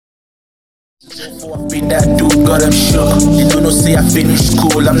Be that dude, got them shook. They don't know say I finished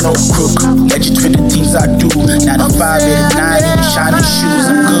school, I'm no crook. Legit with the things I do. 9 to 5, 8 to 9, in shiny shoes,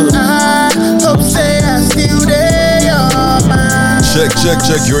 I'm good. Hope say I still there, man. Check,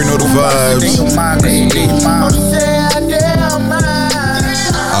 you already know the vibes.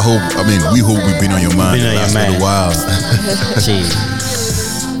 We hope we've been on your mind the last little while.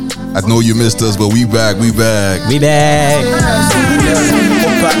 I know you missed us, but we back. Hope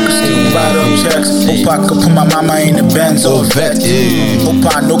I could put my mama in the Benz or vet. Hope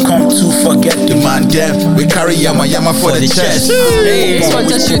I no come to forget the man them. We carry yama for the chest.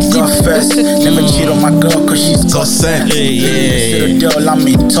 Never cheat on my girl cause she's got sense. Citadel, I'm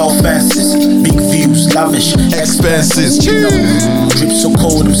in tall fences. Big views, lavish expenses. Drip so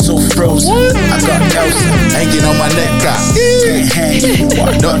cold, I'm so frozen. I got Elsa hanging on my neck. Can't hang, you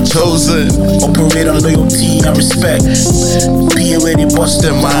are not chosen. Operate on loyalty and respect. Be with it, bust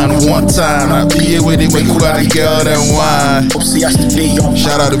them man one time. I be with it, when you got a girl and wine.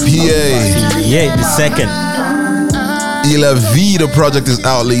 Shout out to PA. Yeah, the second. Ila V, the project is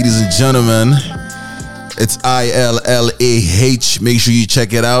out, ladies and gentlemen. It's ILLAH. Make sure you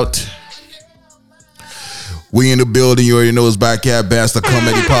check it out. We in the building. You already know it's Backyard Bands, the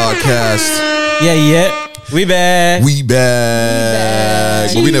comedy podcast. Yeah. We back. But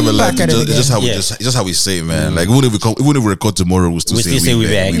we never like just how we say it, man. Like even if we record tomorrow, we'll still say we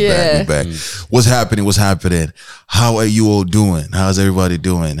back. We back. What's happening? How are you all doing? How's everybody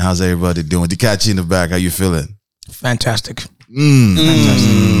doing? The catch in the back, how you feeling? Fantastic.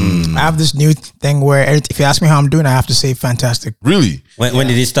 Fantastic. I have this new thing where if you ask me how I'm doing, I have to say fantastic. Really? When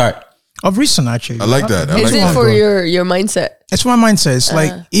did it start? Of recent, actually. I like that. Is it for your mindset? It's my mindset. It's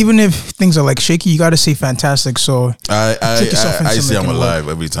like even if things are like shaky, you got to say fantastic. So I say I'm alive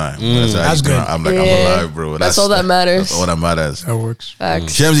every time. That's good. I'm alive, bro. That's all that matters. That's all that matters. That works.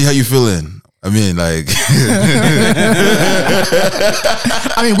 Shamsi, how you feeling? I mean, like,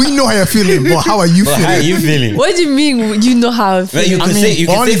 we know how you're feeling, but how are you feeling? How are you feeling? What do you mean? You know how I'm feeling? You can say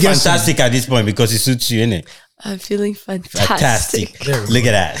fantastic at this point because it suits you, innit? I'm feeling fantastic. Look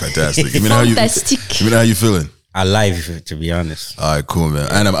at that. Fantastic. Fantastic. How you feeling? Alive, to be honest. All right, cool, man.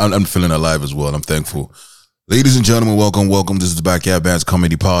 And I'm feeling alive as well. I'm thankful. Ladies and gentlemen, welcome. This is the Backyard Bands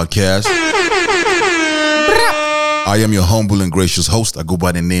Comedy Podcast. I am your humble and gracious host. I go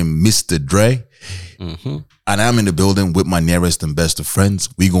by the name Mr. Dre. And I'm in the building with my nearest and best of friends.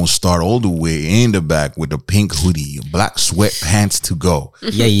 We gonna start all the way in the back with the pink hoodie, black sweatpants to go.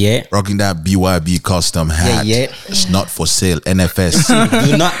 Yeah. Rocking that BYB custom hat. Yeah. It's not for sale. NFS.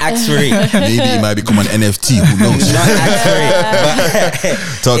 Do not ask for it. Maybe it might become an NFT. Who knows? Do not ask for it.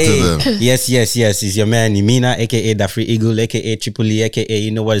 Talk to them. Yes. It's your man Nimina, aka the Free Eagle, aka Triple E, aka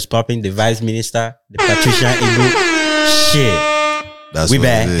you know what is popping, the Vice Minister, the Patrician Eagle. Shit. That's what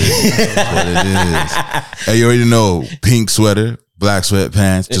it is. Hey, you already know, pink sweater, black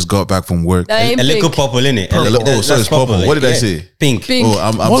sweatpants. Just got back from work. A little purple, innit? Sorry, it's purple. What did I say? Pink. Oh,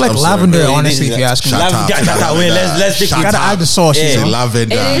 I'm more like lavender, honestly, if you ask me. Let's take gotta add the sauce.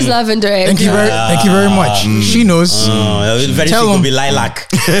 Lavender. It is lavender. Thank you very much. She knows. Very soon will be lilac.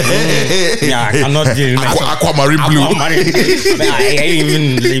 I'm not dealing with aquamarine blue.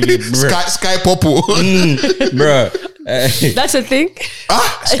 Sky purple. Bro. That's a thing.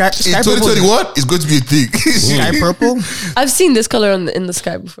 Sky in 2021, it's going to be a thing. Sky purple. I've seen this color in the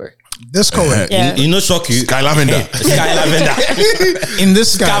sky before. This color, you know, shock you. Sky lavender. Sky lavender. In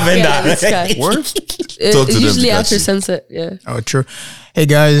this sky. It's usually after sunset. Yeah. Oh, true. Hey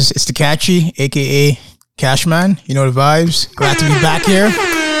guys, it's the Catchy, aka Cashman. You know the vibes. Glad to be back here.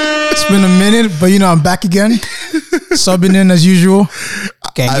 It's been a minute, but I'm back again. Subbing in as usual.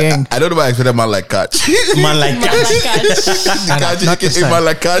 Gang. I don't know why I expected man like catch. Man like catch. Man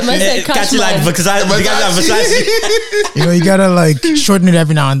like catch. Catch like Versace. You gotta like shorten it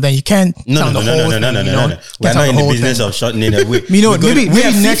every now and then. You can't. No. We're not in the business of shortening it. Maybe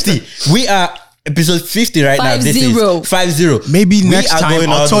next time. We are episode 50 right now. This is 50. Maybe next time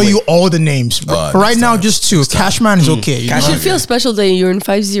I'll tell you all the names. But right now, just two. Cashman is okay. You should feel special that you're in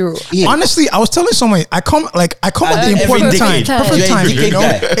 50. Yeah. Honestly, I was telling someone I come at the important time. Perfect time. You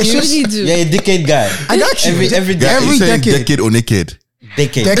really do. You're a decade guy. I got you. Every decade. Decade or naked?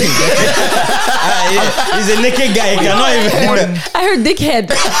 Decade. He's a naked guy. He cannot even. I heard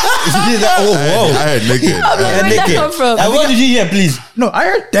dickhead. I heard naked. Where did that come from? What did you hear, please? No, I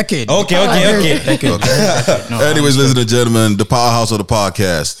heard decade. Okay. Anyways, ladies and gentlemen, the powerhouse of the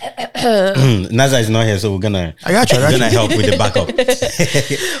podcast. Naza is not here, so we're gonna help with the backup.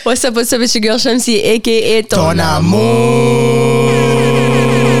 What's up? It's your girl Shamsi, aka Tonamo.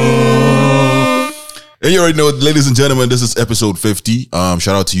 And you already know, ladies and gentlemen, this is episode 50. Shout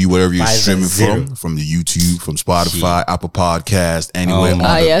out to you wherever you're 5 streaming and 0. from the YouTube, from Spotify, Apple Podcast, anywhere on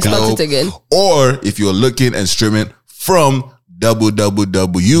the start globe. it again. Or if you're looking and streaming from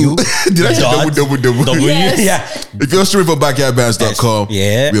www. Did I say www? Yes. Yeah. If you're streaming from backyardbands.com,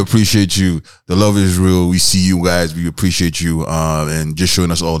 Yeah. we appreciate you. The love is real. We see you guys. We appreciate you. And just showing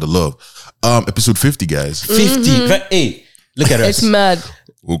us all the love. Episode 50, guys. 50. Hey, look at us. It's mad.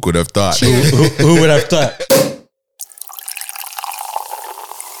 Who could have thought? Who would have thought?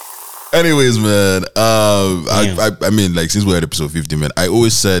 Anyways, man, I mean, like, since we're at episode 50, man, I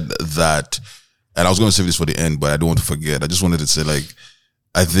always said that, and I was going to save this for the end, but I don't want to forget. I just wanted to say, like,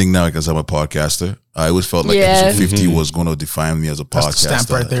 I think now, because I'm a podcaster, I always felt like episode 50 was going to define me as a podcaster. That's the stamp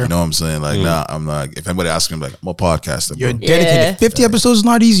right there. You know what I'm saying? Like, now I'm like, if anybody asks me, like, I'm a podcaster. You're Bro. dedicated. 50 episodes is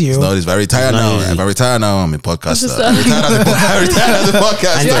not easy, yo. No, it's very tired now. easy. If I retire now, I'm a podcaster. I retired as a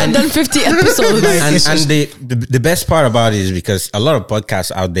podcaster. I've done 50 episodes. And the best part about it is because a lot of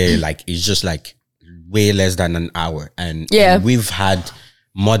podcasts out there, like, it's just like way less than an hour. And we've had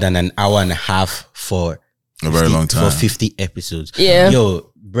more than an hour and a half for a very long time. For 50 episodes. Yeah. Yo,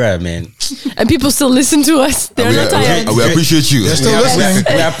 bruh, man. And people still listen to us. They're not tired. We appreciate you. They're still listening.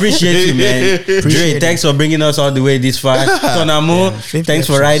 We appreciate you, man. Dre, thanks for bringing us all the way this far. Tonamo, thanks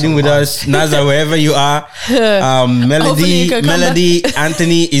for riding with us. Naza, wherever you are. Hopefully you can come Melody,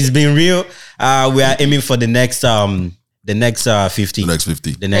 Anthony, it's been real. We are aiming for the next 50. The next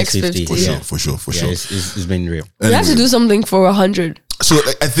 50. The next 50. For sure. It's been real. We have to do something for 100. So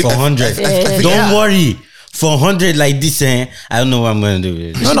I think For 100. Don't worry. For 100 like this, I don't know what I'm going to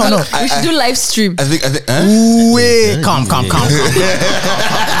do. No. We should do live stream. I think Wait, calm. Calm.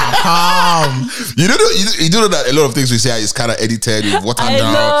 You know that a lot of things we say is kind of edited, watered I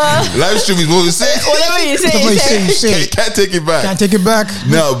down. know. Live stream is what we say. Whatever you say, Whatever you say. Can't take it back. Can't take it back.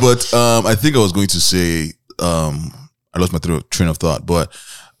 No, but I think I was going to say I lost my train of thought, but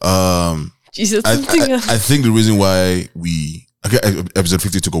Jesus, I something else. think the reason why episode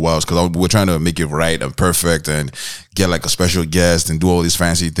 50 took a while is because we're trying to make it right and perfect and get like a special guest and do all these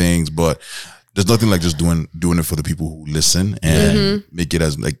fancy things, but there's nothing like just doing it for the people who listen and make it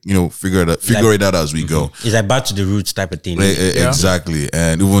as, like, you know, figure it out as we go. It's like back to the roots type of thing. Exactly.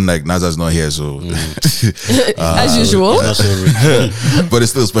 And even like Naza's not here, so As usual. but it's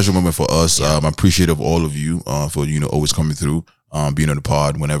still a special moment for us. I'm appreciative of all of you for, you know, always coming through, being on the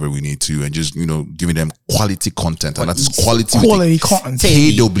pod whenever we need to, and just, you know, giving them quality content. And that's quality content. KWALITY,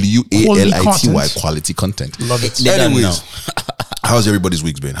 quality content. Love it. Anyways, how's everybody's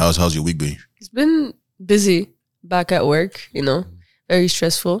week been? How's your week been? It's been busy. Back at work, you know, very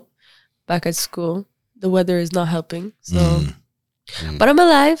stressful. Back at school. The weather is not helping. So, but I'm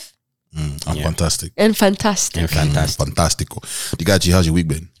alive. I'm fantastic. And fantastic. Fantastico. Digachi, how's your week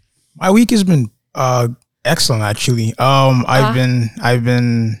been? My week has been excellent, actually. I've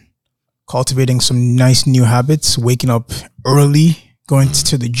been cultivating some nice new habits. Waking up early, going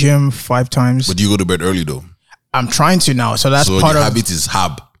to the gym 5 times. But do you go to bed early though? I'm trying to now, so that's part of habit is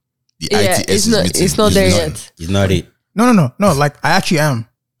HAB. The ITS it's not. is It's not there yet. It's not it. No. Like, I actually am.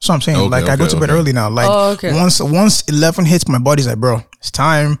 So I'm saying, I go to bed early now. Like, once 11 hits, my body's like, bro, it's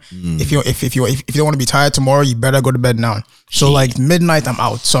time. If you don't want to be tired tomorrow, you better go to bed now. So like midnight, I'm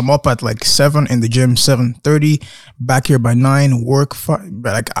out. So I'm up at like 7 in the gym, 7:30, back here by 9. Work,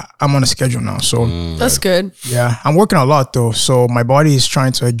 like I'm on a schedule now. So That's good. yeah, I'm working a lot though. So my body is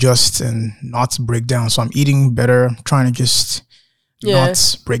trying to adjust and not break down. So I'm eating better. I'm trying to just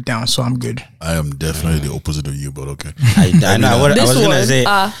not break down. So I'm good. I am definitely the opposite of you, but okay. I know.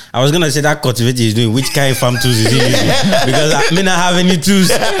 I was gonna say that cultivator is doing. Which kind of farm tools is he using? Because I may not have any tools.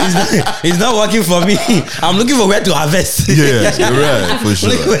 It's not working for me. I'm looking for where to harvest. Yeah, you're right, for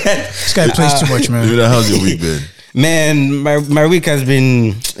sure. This guy plays too much, man. How's your week been? Man, my week has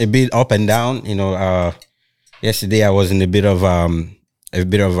been a bit up and down. You know, yesterday I was in a bit of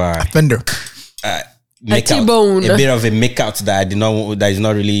Fender. T-bone. A bit of a makeout that is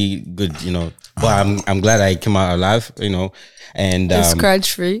not really good, you know. But I'm glad I came out alive, you know. And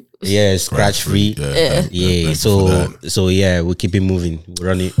scratch free. Yeah, scratch free. Yeah. So yeah, we'll keep it moving. We'll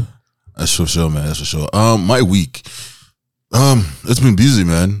run it. That's for sure, man. That's for sure. My week. It's been busy,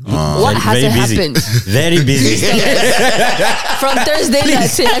 man. What hasn't happened? Very busy. From Thursday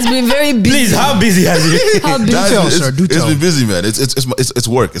night, it has been very busy. Please, how busy has it? How busy? It's been busy, man. It's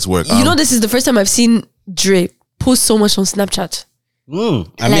work. It's work. You know, this is the first time I've seen Dre post so much on Snapchat. I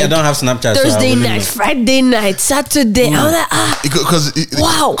mean, I don't have Snapchat. Thursday night, Friday night, Saturday. I'm like, because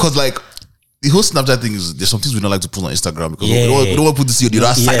wow. Because like the whole Snapchat thing is there's some things we don't like to put on Instagram because we don't want people to see the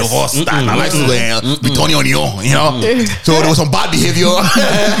other side of us that I like to be turning on you know. So there was some bad behavior. you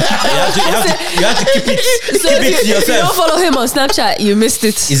have to keep it So keep it to if you yourself. don't follow him on Snapchat, you missed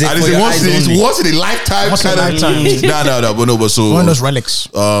it. Is it And for your eyes it's only? once in a lifetime. Once in a lifetime. But so One of those relics.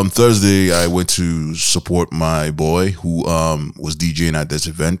 Thursday I went to support my boy who was DJing at this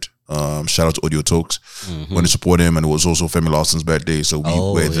event. Shout out to Audio Talks. Went to support him, and it was also Femi Lawson's birthday, so we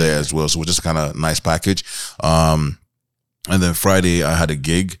were there as well. So it was just kind of nice package. And then Friday I had a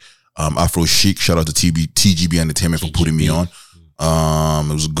gig. Afro Chic, shout out to TGB Entertainment for putting me on.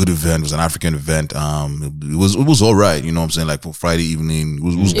 It was a good event. It was an African event. It was all right. You know what I'm saying? Like for Friday evening, it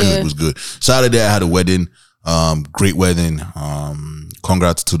was good. It was good. Saturday I had a wedding. Great wedding.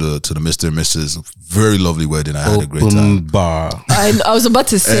 Congrats to the Mr. and Mrs. Very lovely wedding. I had a great time. Bar. I was about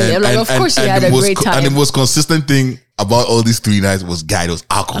to say, I'm like, of course you had a great time. And the most consistent thing about all these 3 nights was it was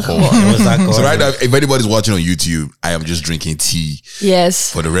alcohol. It was alcohol. So right now, if anybody's watching on YouTube, I am just drinking tea.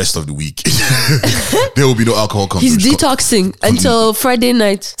 Yes. For the rest of the week. There will be no alcohol He's detoxing until Friday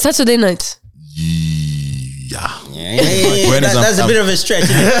night, Saturday night. Yeah. That's a bit of a stretch.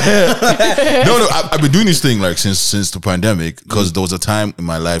 Isn't it? No, I've been doing this thing like since the pandemic because there was a time in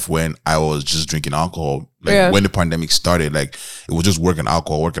my life when I was just drinking alcohol. Like when the pandemic started, like it was just working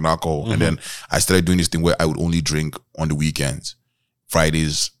alcohol, and then I started doing this thing where I would only drink on the weekends,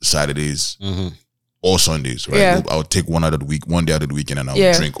 Fridays, Saturdays, or Sundays. Right, I would take one day out of the weekend, and I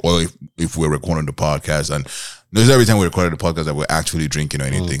would drink. Or if we're recording the podcast, and there's every time we recorded the podcast that we're actually drinking or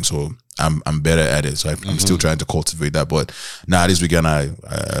anything. So I'm better at it. So I'm still trying to cultivate that. But this weekend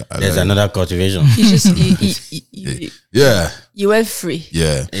there's another cultivation. You just you went free.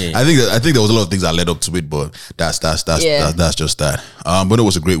 Yeah. I think there was a lot of things that led up to it, but that's just that. But it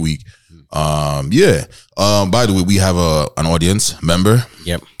was a great week. By the way, we have an audience member.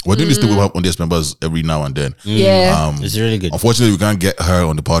 Yep. We're doing this thing with audience members every now and then. Yeah. It's really good. Unfortunately, we can't get her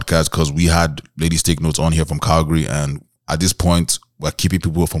on the podcast because we had Ladies Take Notes on here from Calgary, and at this point, we're keeping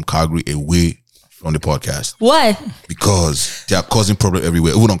people from Calgary away from the podcast. Why? Because they are causing problem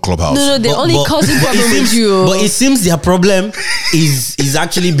everywhere, even on Clubhouse. No, they're only causing problem with you. But it seems their problem is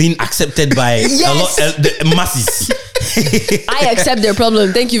actually being accepted by a lot the masses. I accept their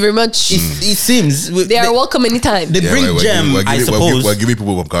problem. Thank you very much. It seems they are welcome anytime. They bring gem. I suppose we're giving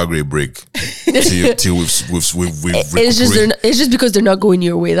people from Calgary a break till we've it's just because they're not going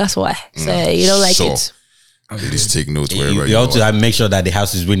your way. That's why. So you don't like it. Ladies take notes wherever you have to make sure that the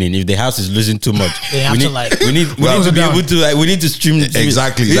house is winning. If the house is losing too much, we need to be able to we need to stream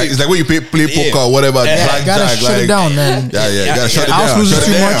exactly. It's like when you play poker or whatever. Gotta shut it down, man. Yeah, gotta shut it down. House loses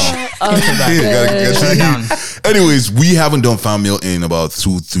too much. Gotta shut it down. Anyways, we haven't done fan mail in about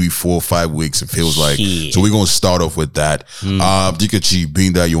 2, 3, 4, 5 weeks. It feels like so. We're gonna start off with that. Dikachi,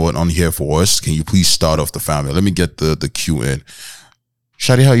 being that you're on here for us, can you please start off the fan mail? Let me get the cue in.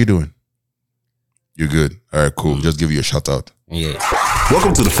 Shadi, how you doing? You're good. All right, cool. Just give you a shout out. Yeah.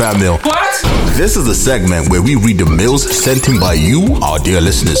 Welcome to the Fan Mail. What? This is a segment where we read the mails sent in by you, our dear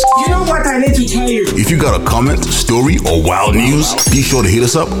listeners. You know what I need to tell you? If you got a comment, story, or wild news, be sure to hit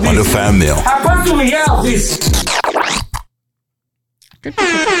us up on the Fan Mail. I want to hear this.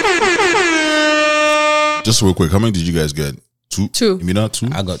 Just real quick, how many did you guys get? 2? 2. You mean not 2?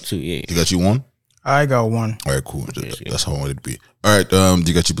 I got 2, yeah. You got you 1? I got 1. All right, cool. That's how I wanted it to be. All right,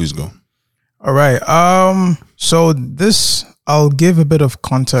 Dikachi, please go. All right. So this, I'll give a bit of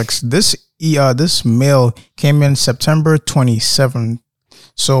context. This mail came in September 27th.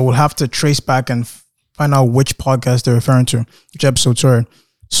 So we'll have to trace back and find out which podcast they're referring to, which episode, sorry.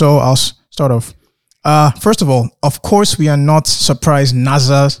 So I'll start off. First of all, of course, we are not surprised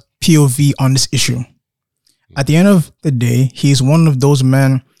NASA's POV on this issue. At the end of the day, he's one of those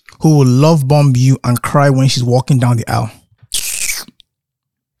men who will love bomb you and cry when she's walking down the aisle.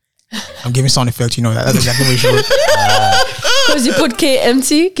 I'm giving sound effects, you know that. That's exactly what you should. Because you put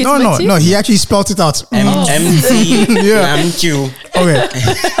KMT? No. He actually spelled it out. MT. Yeah. MQ. Okay.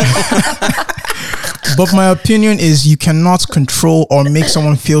 But my opinion is you cannot control or make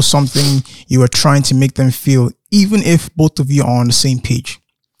someone feel something you are trying to make them feel, even if both of you are on the same page.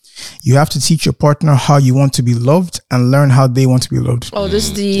 You have to teach your partner how you want to be loved and learn how they want to be loved. Oh, this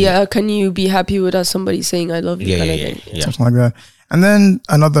is the can you be happy without somebody saying I love you? Yeah. Something like that. And then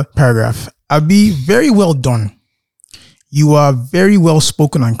another paragraph. Abi, very well done. You are very well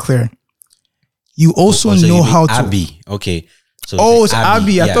spoken and clear. You also know how to. Abi, okay. So it's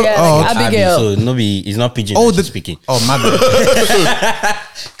Abi. I thought. Abigail. So it's not pigeon. Speaking. Oh, my bad.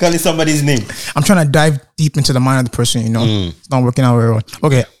 Calling somebody's name. I'm trying to dive deep into the mind of the person. You know, it's not working out very well.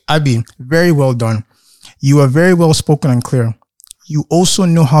 Okay, Abi, very well done. You are very well spoken and clear. You also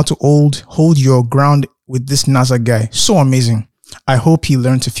know how to hold your ground with this NASA guy. So amazing. I hope he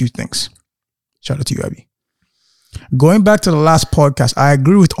learned a few things. Shout out to you, Abby. Going back to the last podcast, I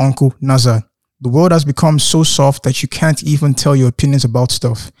agree with Uncle Nazar. The world has become so soft that you can't even tell your opinions about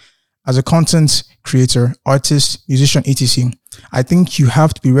stuff. As a content creator, artist, musician, etc., I think you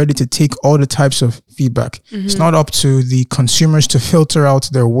have to be ready to take all the types of feedback. Mm-hmm. It's not up to the consumers to filter out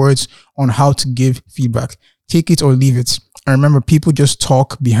their words on how to give feedback. Take it or leave it. And remember, people just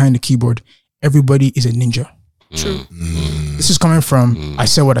talk behind the keyboard. Everybody is a ninja. True. This is coming from I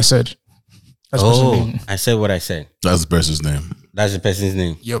said what I said. That's I said what I said. That's the person's name. That's the person's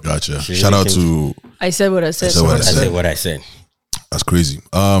name. Yep. Gotcha. Shout out to I said what I said. I said what I said. That's crazy.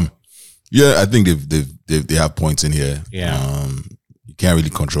 Yeah, I think they have points in here. Yeah. You can't really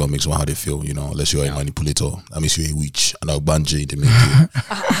control what makes someone how they feel, unless you're a manipulator. That means you're a witch and I'll banje in the making.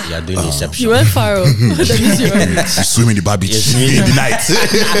 You're doing deception. You went far. That means you swim in the bar beach in the night.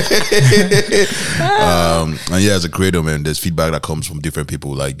 And yeah, as a creator, man, there's feedback that comes from different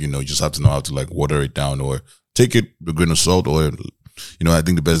people. Like, you just have to know how to like water it down or take it with a grain of salt, or I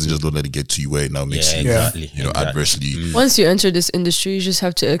think the best is just don't let it get to you where it now makes you adversely. Once you enter this industry, you just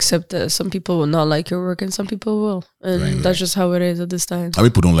have to accept that some people will not like your work and some people will, and that's just how it is at this time. How many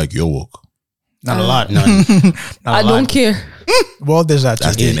people don't like your work? Not a lot. None. I don't care. Well, there's that.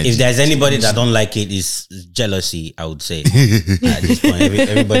 If there's anybody that don't like it, is jealousy, I would say. At this point,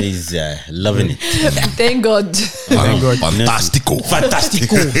 everybody's loving it. Thank God. Thank God. Fantastico.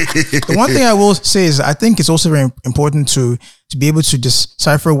 The one thing I will say is I think it's also very important to be able to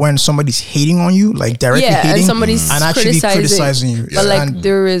decipher when somebody's hating on you, like directly hating, and somebody's and actually criticizing you. But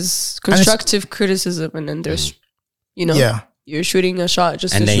there is constructive criticism, and then there's, you're shooting a shot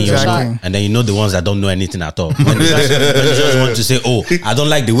just to shoot a shot. And then the ones that don't know anything at all. When you just want to say, oh, I don't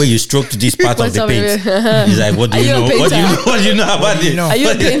like the way you stroked this part of the paint. He's like, what do you know? What do you know about it? Are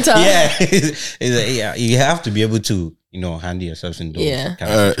you a painter? Yeah. You have to be able to, handle yourself in those. Yeah.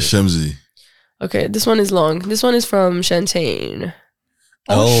 Shemzi. Okay, this one is long. This one is from Shantae.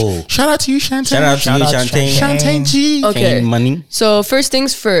 Oh, shout out to you, Shantae. Shout out to you, Shantae. Shantae G. Okay, money. So first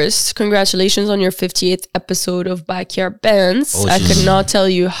things first, congratulations on your 58th episode of Backyard Bands. I could not tell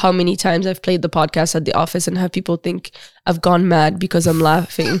you how many times I've played the podcast at the office and have people think I've gone mad because I'm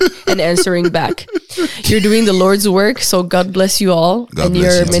laughing and answering back. You're doing the Lord's work, so God bless you all in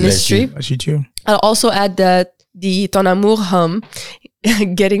your ministry. Bless you too. I'll also add that the Ton Amour hum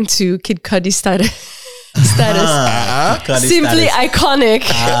getting to Kid Cudi status. Simply iconic.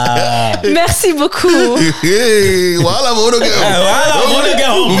 Merci beaucoup. While I'm it's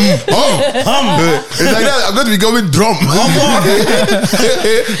like that. I'm going to be going drum.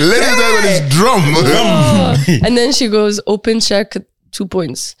 Ladies and gentlemen, it's drum. And then she goes, open check, 2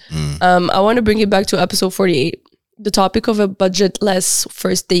 points. I want to bring it back to episode 48. The topic of a budgetless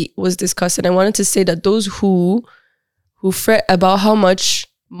first date was discussed, and I wanted to say that those who fret about how much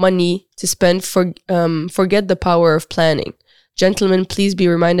money to spend forget the power of planning. Gentlemen, please be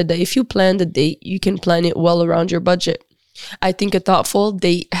reminded that if you plan the date, you can plan it well around your budget. I think a thoughtful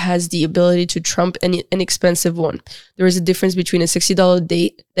date has the ability to trump any inexpensive one. There is a difference between a $60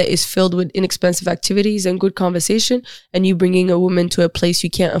 date that is filled with inexpensive activities and good conversation, and you bringing a woman to a place you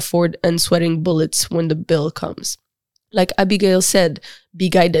can't afford and sweating bullets when the bill comes. Like Abigail said, be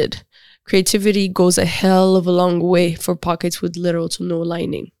guided. Creativity goes a hell of a long way for pockets with little to no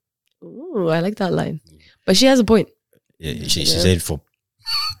lining. Ooh, I like that line. But she has a point. Yeah, she said for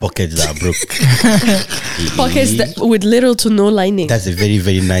pockets that are broke. Pockets with little to no lining. That's a very,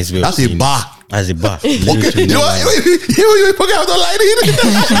 very nice way of saying a bar. That's a bar. You know what? You pocket have no lining.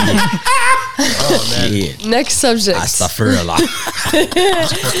 Oh, man. Next subject. Astaghfirullah.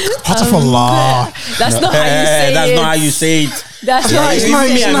 That's not how you say it. That's not how you say it.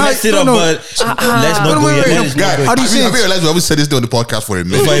 That's not I messed it up, but let's not go here. How do you say it? I realize we haven't said this on the podcast for a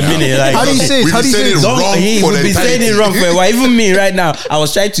minute. Like, how do you say it? We've been saying it wrong for the been saying it wrong for a while. Even me right now, I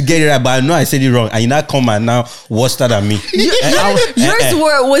was trying to get it right, but I know I said it wrong. And you now come and now worse than me. Yours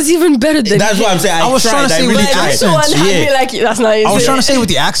was even better than that's what I'm saying. I was trying to say with the accent. That's not easy. I was trying to say with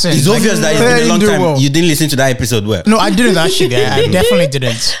the accent. It's obvious that it's been a long time. You didn't listen to that episode well. No, I didn't actually. I definitely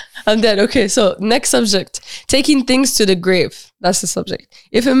didn't. I'm dead. Okay, so next subject. Taking things to the grave. That's the subject.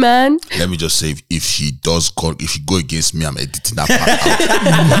 If a man... Let me just say, if she go against me, I'm editing that part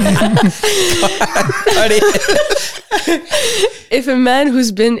out. If a man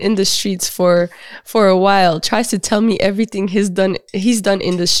who's been in the streets for a while tries to tell me everything he's done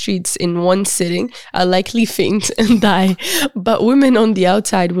in the streets in one sitting, I'll likely faint and die. But women on the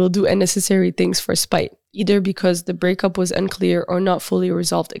outside will do unnecessary things for spite, either because the breakup was unclear or not fully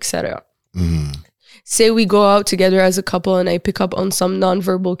resolved, etc. say we go out together as a couple and I pick up on some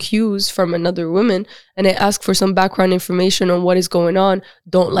nonverbal cues from another woman and I ask for some background information on what is going on,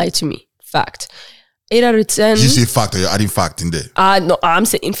 don't lie to me. Fact. 8 out of 10. Did you say fact or you're adding fact in there? No, I'm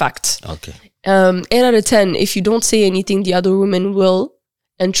saying fact. Okay. 8 out of 10. If you don't say anything, the other woman will.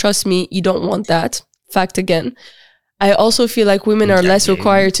 And trust me, you don't want that. Fact again. I also feel like women are less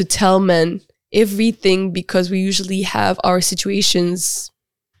required to tell men everything because we usually have our situations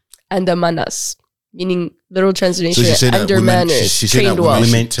under manas, meaning literal translation, under manners, trained well.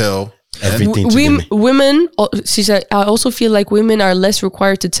 Women tell everything to women, she said, I also feel like women are less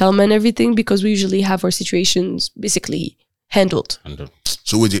required to tell men everything because we usually have our situations basically handled.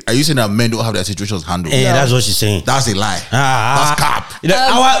 So wait, are you saying that men don't have their situations handled? Yeah, that's what she's saying. That's a lie. That's cap. We don't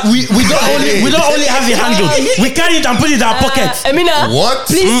only have it handled. We carry it and put it in our pockets. Amina, what?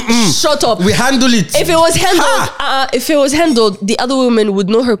 Please shut up. We handle it. If it was handled, the other woman would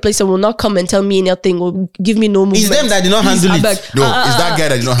know her place and will not come and tell me anything or give me no movement. It's them that did not handle it. No, it's that guy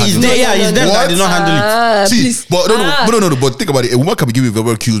that did not handle it. It's them that did not handle it. See, but no. But think about it. A woman can be giving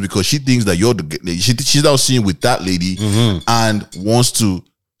verbal cues because she thinks that you're she's now seeing with that lady and wants to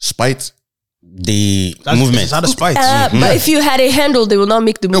spite the movement. It's not a spite. But if you had a handle, they will not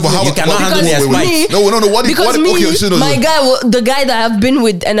make the movement. No, but how you cannot handle their spite. The guy that I've been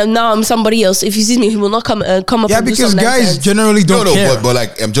with, and now I'm somebody else. If he sees me, he will not come up. Yeah, and because do some guys nonsense. generally don't care. But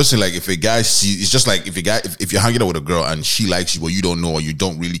like I'm just saying, like if a guy sees, it's just like if you're hanging out with a girl and she likes you, but you don't know or you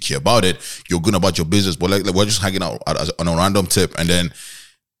don't really care about it, you're good about your business. But like we're just hanging out on a random tip, and then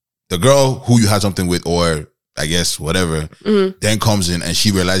the girl who you had something with, or I guess whatever, then comes in and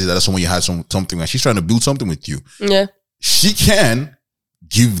she realizes that that's someone you had something and she's trying to build something with you. Yeah, she can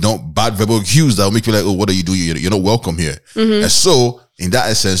give bad verbal cues that will make you like, oh, what are you doing? You're not welcome here. And so in that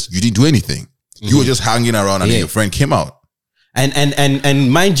essence, you didn't do anything. You were just hanging around and then your friend came out. And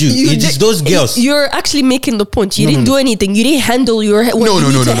mind you, it's those girls. You're actually making the point. You didn't do anything. You didn't handle your No.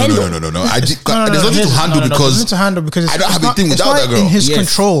 There's nothing to handle because I don't have a thing without that girl. In his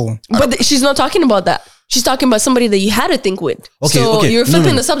control. But she's not talking about that. She's talking about somebody that you had a thing with. Okay. You're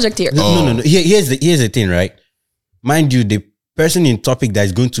flipping the subject here. No. Here's the thing, right? Mind you, the person in topic that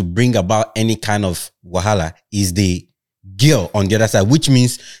is going to bring about any kind of wahala is the girl on the other side, which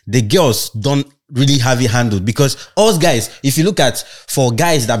means the girls don't really have it handled, because us guys, if you look at for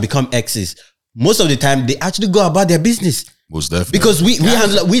guys that become exes, most of the time they actually go about their business. Most definitely. Because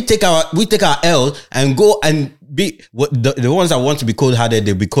we take our L and go and be the ones that want to be cold-hearted,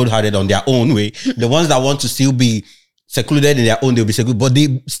 they'll be cold-hearted on their own way. The ones that want to still be secluded in their own, they'll be secluded, but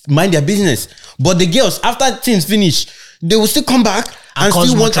they mind their business. But the girls, after things finish, they will still come back and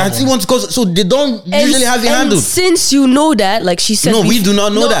still want to cause, so they don't usually have it handled. Since you know that, like she said, we do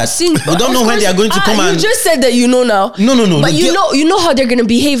not know that. We don't know when they are going to come and. You just said that you know now. No. But you know how they're gonna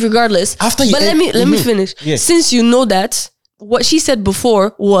behave regardless. After you, but let me finish. Yes. Since you know that, what she said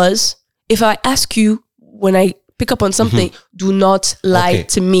before was, if I ask you when I pick up on something, do not lie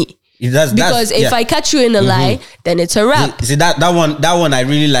to me. Because if I catch you in a lie, then it's a wrap. See that one I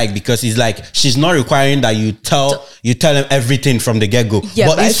really like, because it's like she's not requiring that you tell them everything from the get go. Yeah,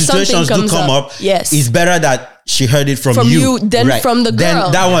 but if situations do come up, yes, it's better that she heard it from you than from the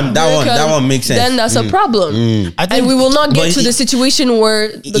girl. Then that one makes sense. Then that's a problem. I think, and we will not get to the situation where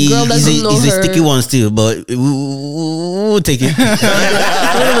the girl doesn't know her. It's a sticky one still, but we'll take it.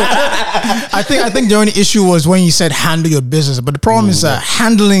 I think the only issue was when you said handle your business, but the problem is that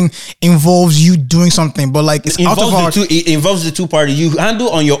handling involves you doing something, but like it involves the two parties. You handle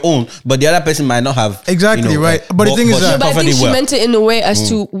on your own, but the other person might not have exactly right. But the thing is that I think she meant it in a way as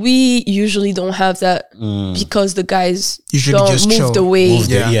to we usually don't have that because the guys usually don't just move the way.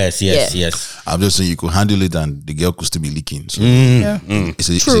 Yes. I'm just saying you could handle it and the girl could still be leaking. So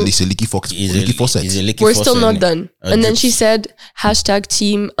it's a leaky faucet. We're still not done. And then she said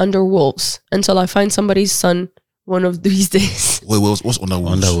 #team_underwolves until I find somebody's son one of these days. Wait, what's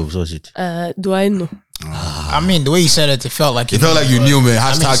underwolves? Underwolves, what's it? Do I know? I mean, the way you said it, it felt like you knew, man.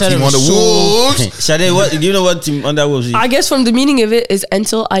 #team underwolves. Shade, what do you know what team underwolves is? I guess from the meaning of it is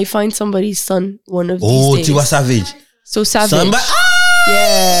until I find somebody's son one of these days. Tiwa Savage. So Savage.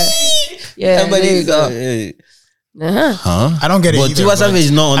 Yeah. There you go. I don't get it. But Tiwa Savage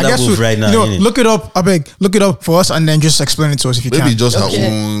is not underwolf right now. Look it up. I beg, look it up for us and then just explain it to us if you can. Maybe just her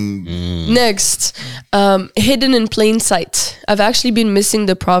own. Next, hidden in plain sight. I've actually been missing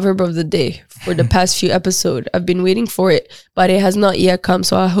the proverb of the day for the past few episodes. I've been waiting for it, but it has not yet come.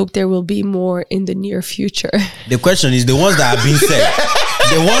 So I hope there will be more in the near future. The question is the ones that are being said.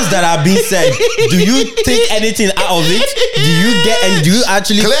 The ones that are being said, do you take anything out of it? Do you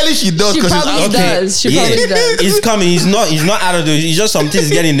actually? Clearly she does. She probably does. She probably does. It's coming. He's not out of the. It's just some things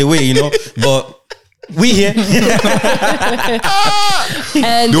getting in the way, But We here.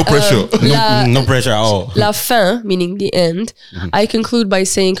 And No pressure. No pressure at all. La fin, meaning the end. I conclude by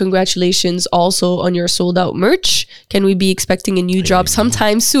saying congratulations also on your sold out merch. Can we be expecting a new drop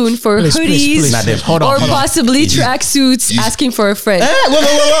sometime soon for hoodies Hold on. possibly tracksuits? Asking for a friend.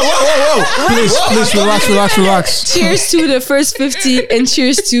 Whoa. Please, relax. Cheers to the first 50 and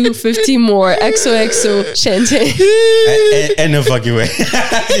cheers to 50 more. XOXO Shente. And no fucking way.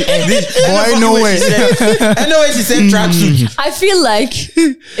 Boy, no way. I know what she said tracksuit. I feel like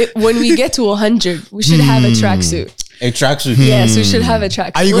when we get to 100, we should have a tracksuit. A tracksuit. Yes, we should have a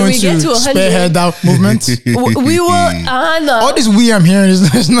tracksuit. Are you when going we to get to 100, spearhead that movement? we will. No. All this we I'm hearing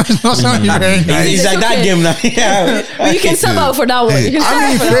is not something you're hearing. It's like that okay. game now. Yeah. But you can sub out for that one. You can sub I out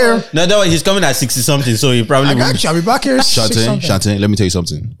mean, for that fair. one. No, that he's coming at 60 something, so he probably I will. got you. I'll be back here. Shantae, let me tell you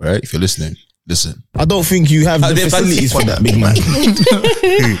something, right? If you're listening, listen. I don't think you have the they facilities for that, big man.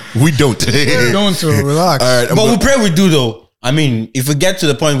 We don't. Don't relax. All right, But we pray we do though. I mean, if we get to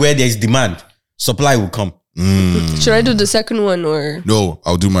the point where there's demand, supply will come. Should I do the second one or? No,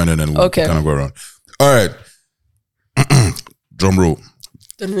 I'll do mine and then we'll Okay. kind of go around. All right. Drum roll.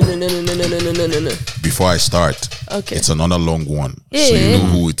 No. Before I start, Okay. it's another long one. So you Yeah. know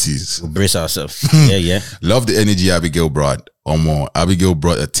who it is. We'll brace ourselves. Yeah. Love the energy Abigail brought. Or more. Abigail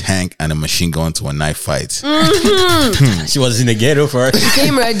brought a tank and a machine gun to a knife fight. She was in the ghetto first.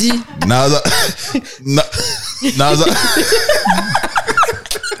 Came ready.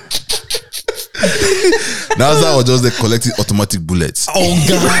 Now that was just the collecting automatic bullets. Oh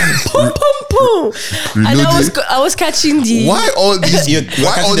God. Boom, boom, boom. And I was catching the. Why all these? You're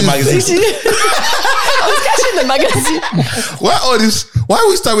Why all catching the these? magazine. I was catching the magazine. Why all this? Why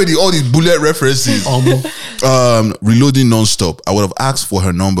we start with all these bullet references? Reloading non-stop. I would have asked for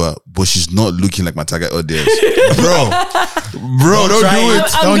her number, but she's not looking like my target audience. Bro, don't try do it.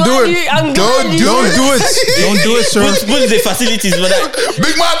 it. I'm Don't do glad it. you- I'm Don't glad do you- it. Don't do it, sir. Put the facilities for that.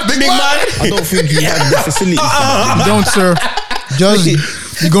 Big man. I don't think you have the facilities for that. Don't, sir. Just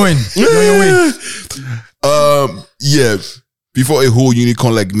be going. Go your way. Yeah. Before a whole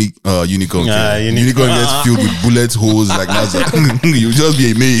unicorn like me, unicorn gets filled with bullet holes like NASA, you'll just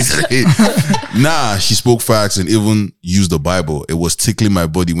be amazed. Nah, she spoke facts and even used the Bible. It was tickling my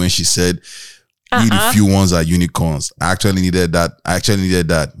body when she said, "You the few ones are unicorns." I actually needed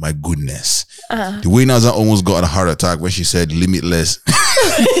that. My goodness. The way NASA almost got a heart attack when she said limitless.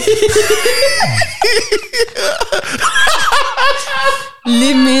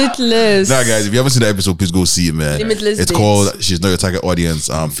 Limitless. Nah, guys, if you haven't seen the episode, please go see it, man. Limitless It's dates. called She's Not Your Target Audience,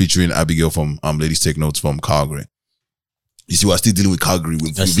 featuring Abigail from Ladies Take Notes from Calgary. You see, we're still dealing with Calgary.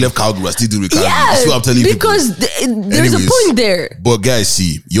 We've left Calgary, we're still dealing with Calgary. Yeah, You see what I'm telling you? because there's Anyways, a point there. But guys,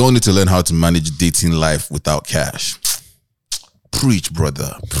 see, you all need to learn how to manage dating life without cash. Preach,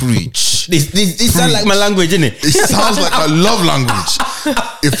 brother. Preach. This sounds like my language, isn't it? It sounds like a love language.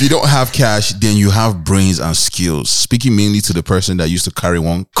 If you don't have cash, then you have brains and skills. Speaking mainly to the person that used to carry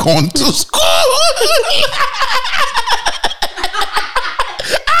one con to school.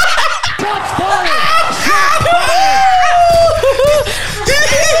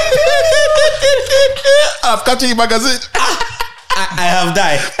 I've catching your magazine. I have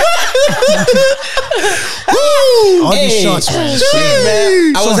died. All these shots, man.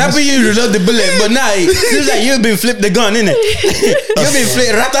 Man, I was happy you reload the bullet, but now it seems like you've been flipped the gun, innit? You've been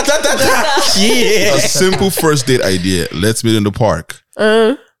flipped. Rat-tat-tat-tat. Yeah. A simple first date idea. Let's meet in the park.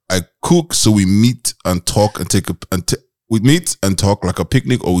 I cook, so we meet and talk and we meet and talk like a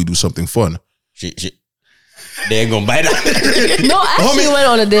picnic, or we do something fun. Shit. They ain't gonna buy that. No, I actually went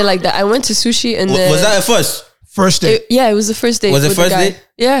on a day like that. I went to sushi and then Was that a first? First day. it was the first date. Was it with the first guy. date?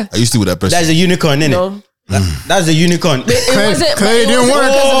 Yeah. Are you still with that person? That's a unicorn, innit? No. That's a unicorn. It wasn't. Clay It didn't wasn't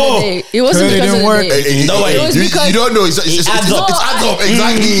work. because of the date. It wasn't Clay because of didn't the work. date. No way. It was because you don't know. It's adds up. It's adds up.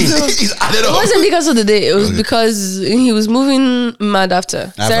 Exactly. It's added It up. wasn't because of the date. It was because he was moving mad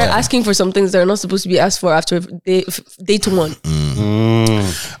after. Started asking for some things that are not supposed to be asked for after date one.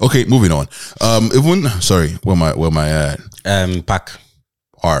 Okay, moving on. Where am I at?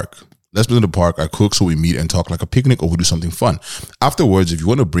 Park. Let's meet in the park. I cook, so we meet and talk like a picnic, or we do something fun. Afterwards, if you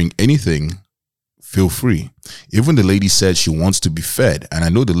want to bring anything, feel free. Even the lady said she wants to be fed, and I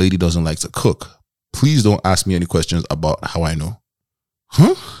know the lady doesn't like to cook. Please don't ask me any questions about how I know.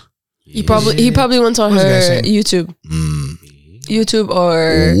 Huh? He probably went on What's the guy her saying? YouTube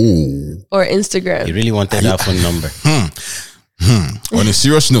or Instagram. You really wanted that phone number. On a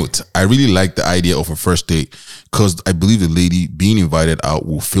serious note, I really like the idea of a first date because I believe the lady being invited out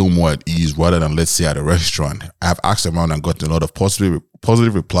will feel more at ease rather than, let's say, at a restaurant. I've asked around and gotten a lot of positive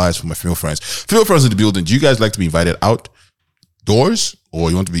replies from my female friends. Female friends in the building, do you guys like to be invited out doors or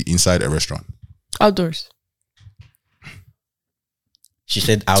you want to be inside a restaurant? Outdoors. She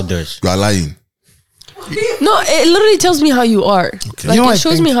said outdoors. You are lying. No, it literally tells me how you are. Okay. Like, You know it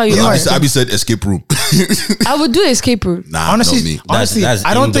shows me how you are. Abi said escape room. I would do escape room. Nah, Honestly, not me. honestly, That's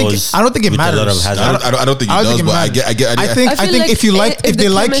I don't think it with a lot of matters. hazard. I don't think it does, but I get. I think feel like if you like, if if the they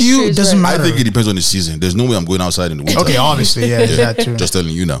like chemistry you, is it doesn't right. I matter. think it depends on the season. There's no way I'm going outside in the winter. Okay, obviously, yeah, that too. Just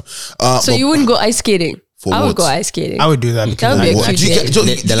telling you now. So you wouldn't go ice skating? For I what? would go ice skating. I would do that because That would be a What? cute You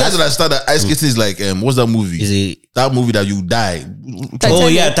day. guys- you guys understand that ice skating is like what's that movie? Is it? That movie that you die. Oh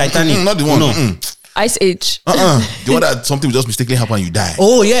yeah, Titanic. Not the one. No. Ice Age. The one that something will just mistakenly happen and you die.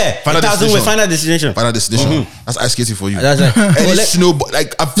 Oh yeah, Final 1,000 Destination. with Final Destination. Final destination. That's ice skating for you. That's like, Any snow,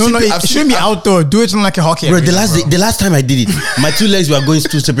 like I've no, seen, it I've shouldn't be outdoor. Do it in like a hockey. bro, arena, the last time I did it, my two legs were going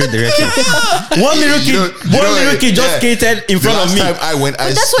two separate directions. One little kid just skated in front of me. Last time I went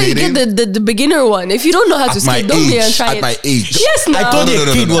ice That's why you skating. get the beginner one. If you don't know how to At my skate, don't be and age, try at it. my age. Yes, I now. told you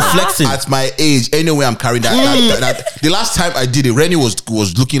a kid was flexing. At my age, anyway, I'm carrying that. The last time I did it, Rennie was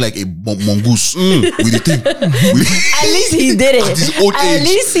looking like a mongoose with the thing. At least he did it. At his old At age.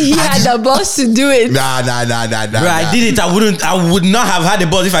 least he had the boss to do it. Nah. Bro, I did it. I would not have had the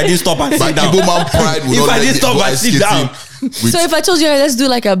ball if I didn't stop and My sit down. Igbo man pride would If not I let didn't me stop go and ice sit skating down. with- So if I told you, hey, let's do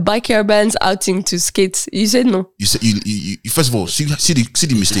like a backyard bands outing to skate, you said no. you said you first of all see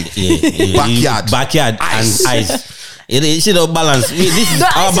the mistake. Yeah. Backyard Ice. and ice. It should not balance. This is The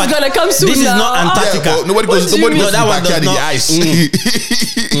ice is gonna come soon This is now. not Yeah, Antarctica. but nobody What goes do you to mean? the No, that one backyard in does the not-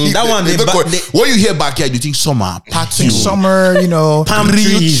 ice. That one, When you hear backyard, you think summer, patio, summer, palm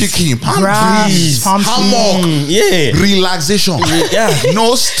grilled trees, chicken, palm grass, trees, palm trees. hammock, yeah, relaxation,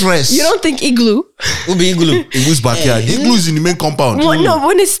 no stress. You don't think igloo? will be igloo. Iglu's backyard. Igloo is in the main compound. Well, no,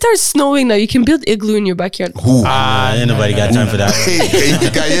 when it starts snowing now, you can build igloo in your backyard. Who? Ain't nobody got time for that.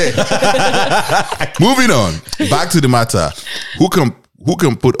 Moving on. Back to the matter. Who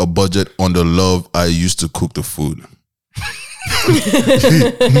can put a budget on the love I used to cook the food?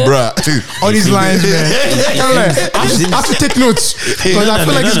 Bruh. All these lines, man. I have to take notes because I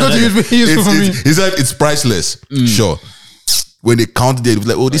feel like it's going to be useful for me. It's like it's priceless. Sure. When they counted it, it was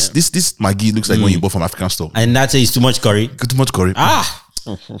like, oh, this Maggi looks like when you bought from African store. And that's it's too much curry. Too much curry.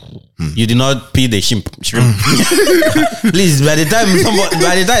 You did not peel the shrimp. Please, by the time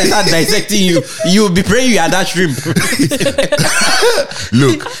they start dissecting you, you will be praying you are that shrimp.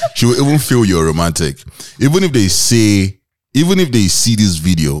 Look, she will even feel you're romantic. Even if they see this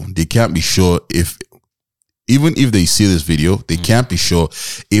video, they can't be sure if. Even if they see this video, they can't be sure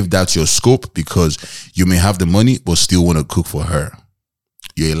if that's your scope because you may have the money but still want to cook for her.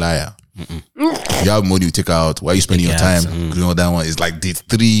 You're a liar. You have money, you take her out. Why are you spending your time? You know that one is like date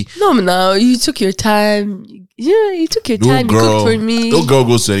 3. No, you took your time. Yeah, you took your time. You cooked for me. No girl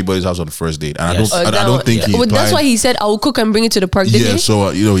goes to anybody's house on the first date, and Yes. I don't think he's. Well, that's why he said I will cook and bring it to the park. Didn't Yeah, he? so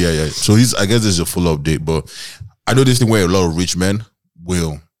yeah. So I guess this is a full update, but I know this thing where a lot of rich men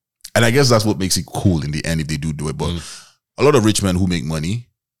will, and I guess that's what makes it cool in the end if they do it. But a lot of rich men who make money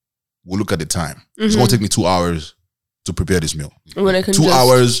will look at the time. It's gonna take me 2 hours to prepare this meal. When I can 2 just,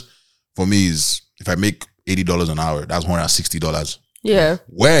 hours for me is if I make $80 an hour, that's $160. Yeah.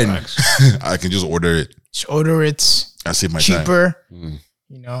 When I can just order it Just order it and save my time. cheaper.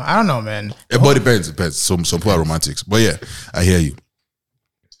 You know, I don't know, man. But it depends. Some people are romantics. But yeah, I hear you.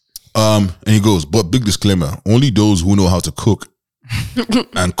 And he goes, but big disclaimer, only those who know how to cook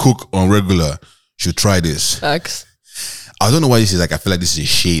and cook on regular should try this. Facts. I don't know why this is like, I feel like this is a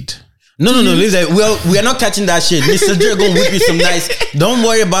shade. No, listen. Well, we are not catching that shit. Mr. Dre gonna whip you some nice. Don't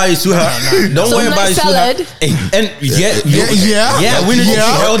worry about it, sweetheart. Don't Some worry about nice it, sweetheart. salad. And we need to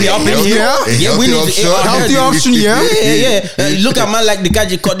be healthy up in here. Yeah. We need to Healthy option, yeah. Look at man like the guy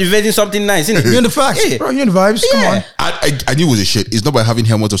cultivating something nice. Isn't it? You're in the facts, Yeah. bro. You're in the vibes. Come on. I knew it was a shit. It's not by having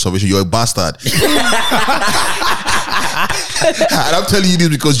helmet of salvation. You're a bastard. And I'm telling you this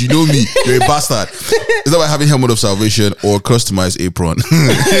because you know me. You're a bastard. It's not by having helmet of salvation or customized apron.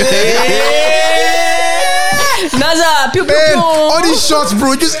 Naza, pew, pew, Man, pew. all these shots,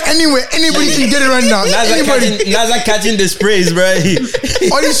 bro, just anybody can get it right now. Naza catching the sprays, bro.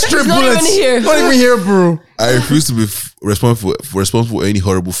 All these strip not bullets. even here. Not even here, bro. I refuse to be responsible for any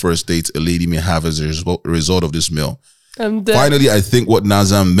horrible first dates a lady may have as a result of this meal. I'm dead. Finally, I think what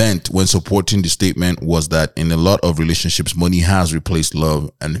Nazam meant when supporting the statement was that in a lot of relationships, money has replaced love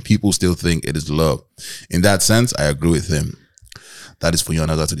and people still think it is love. In that sense, I agree with him. That is for you and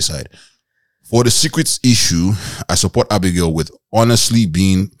Nazar to decide. For the secrets issue, I support Abigail with honestly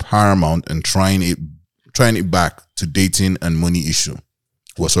being paramount and trying it back to dating and money issue.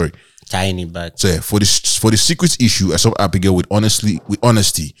 Well, sorry. Tiny back. So yeah, for the secrets issue, I support Abigail with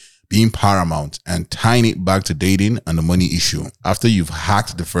honesty being paramount and tying it back to dating and the money issue. After you've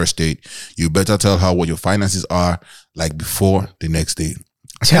hacked the first date, you better tell her what your finances are like before the next date.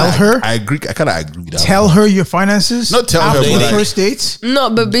 Tell her? I agree. I kind of agree with that. Tell her your finances? Not tell her, after but the like- first dates? No,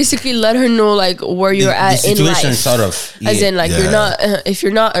 but basically let her know like where you're at the in situation, life. sort of. As in, like, Yeah. you're not. If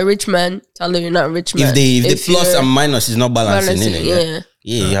you're not a rich man, tell her you're not a rich man. If the plus you're and minus is not balancing, balancing, innit?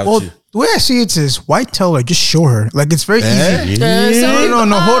 Yeah, you have Well, to. the way I see it is, why tell her? Just show her. Like, it's very easy. some people-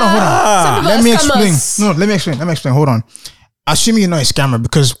 No, hold on. some Let of me us explain. scammers. No, let me explain. Hold on. Assuming you're not a scammer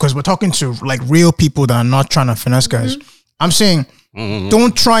because we're talking to like real people that are not trying to finesse guys. I'm saying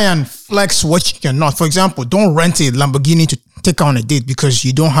don't try and flex what you're not. For example, don't rent a Lamborghini to take on a date because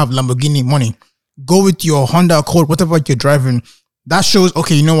you don't have Lamborghini money. Go with your Honda Accord, whatever you're driving. That shows,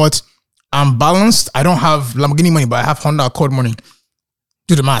 okay, you know what? I'm balanced. I don't have Lamborghini money, but I have Honda Accord money.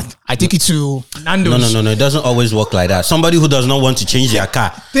 Do the math. I take you to Nando's. No. It doesn't always work like that. Somebody who does not want to change their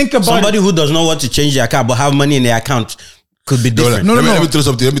car. Think about somebody who does not want to change their car but have money in their account could be different. No. Let me throw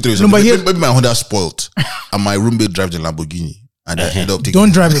something. No, but here- Maybe my Honda spoiled and my roommate drives the Lamborghini and I end up taking.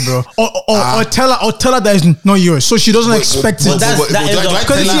 Don't drive it, bro. Or tell her that it's not yours, so she doesn't expect it. Do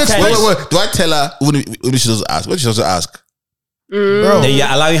I tell her even if she doesn't ask? What if she doesn't ask? Bro. Then you're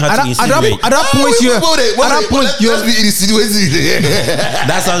allowing her to insinuate. At that point, you're Let's be insinuating.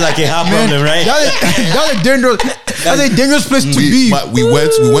 That sounds like a hard problem, right? That's a dangerous place to be. We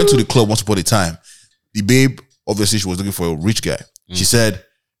went to the club once upon a time. The babe, obviously, she was looking for a rich guy. She said,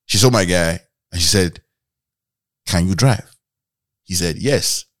 she saw my guy and she said, "Can you drive?" He said,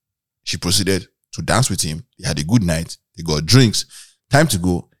 "Yes." She proceeded to dance with him. They had a good night. They got drinks. Time to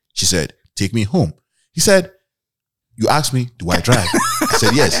go. She said, "Take me home." He said, "You asked me, do I drive?" I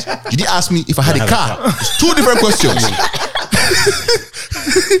said, "Yes." You didn't ask me if I had a car. It's two different questions.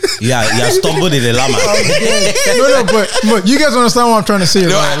 Yeah, you stumbled in the llama. No, but you guys understand what I'm trying to say,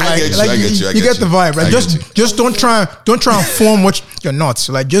 No, right? I get you. You get the vibe, right? Just don't try and form what you're not.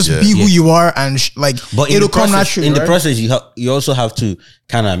 So like, just be who you are, and But it'll come naturally. in the right? process, you also have to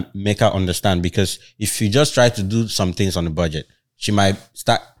kind of make her understand, because if you just try to do some things on the budget, she might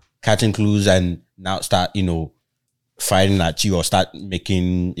start catching clues and now start, firing at you or start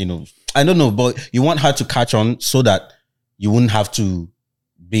making, I don't know, but you want her to catch on so that you wouldn't have to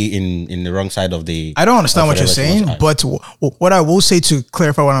be in the wrong side of the. I don't understand what you're saying, but what I will say to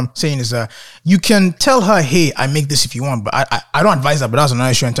clarify what I'm saying is that you can tell her, "Hey, I make this if you want," but I don't advise that. But that's another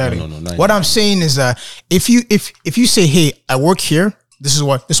issue entirely. No, what I'm saying is that if you say, "Hey, I work here. This is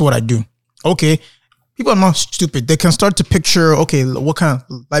what I do." Okay, people are not stupid. They can start to picture, okay, what kind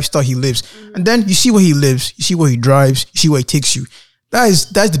of lifestyle he lives, and then you see where he lives, you see where he drives, you see where he takes you. That's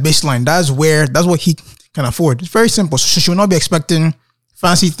the baseline. That's what he can afford. It's very simple. So she will not be expecting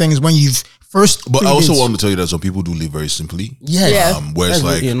fancy things when you've first. But I also want to tell you that some people do live very simply. Yeah. Where it's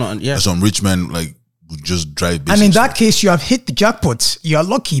That's like some rich men like would just drive. And in that case, you have hit the jackpot. You are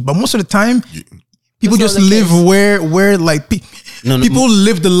lucky, but most of the time, people That's just not the live case. where like people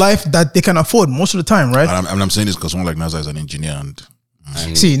live the life that they can afford most of the time, right? And I'm saying this because someone like Naza is an engineer and.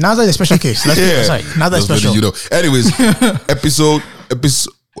 See, Naza is a special case. Naza is special. Anyways, episode.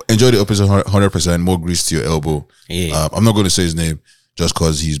 Enjoy the episode 100%. More grease to your elbow. Yeah. I'm not going to say his name just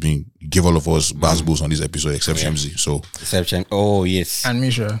because he's been give all of us basketballs on this episode except Shamsi. So Exception. Oh yes. And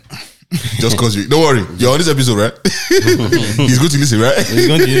Misha. just because don't worry, you're on this episode, right? He's going to listen, right? He's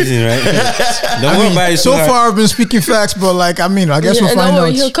going to listen, right? Don't worry about it. So far, I've been speaking facts, but I guess we'll and find don't worry,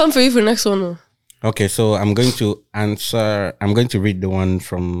 out. he'll come for you for the next one. Okay, so I'm going to answer. I'm going to read the one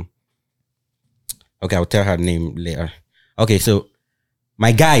from. Okay, I'll tell her name later. Okay, so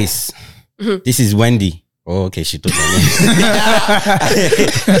my guys, this is Wendy. Oh, okay, she told me.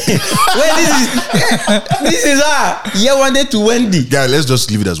 Wait, this is her. Yeah, one day to Wendy. Yeah, let's just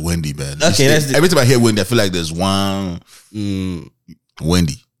leave it as Wendy, man. Okay, every time I hear Wendy, I feel like there's one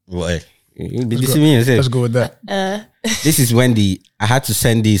Wendy. What? Let's go with that. This is Wendy. I had to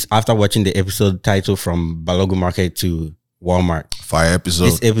send this after watching the episode title from Balogun Market to Walmart. Fire episode.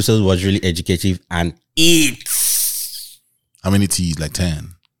 This episode was really educative and it's. How many T's? Like 10.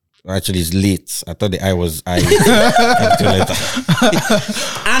 Actually, it's late. I thought the I was I.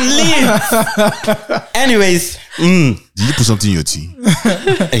 And late. Anyways, Did you put something in your tea?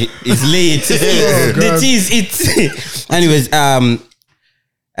 it's late. The tea is it. Anyways,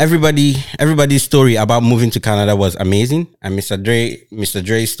 everybody's story about moving to Canada was amazing, and Mr.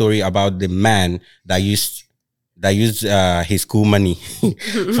 Dre's story about the man that used his school money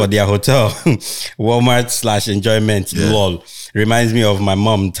for their hotel, Walmart/enjoyment. Lol, reminds me of my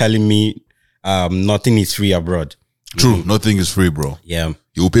mom telling me, nothing is free abroad. True, nothing is free, bro. Yeah,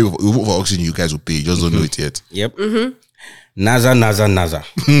 You will pay for oxygen. You guys will pay. You just don't know it yet. Yep. Naza.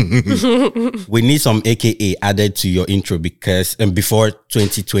 We need some AKA added to your intro because before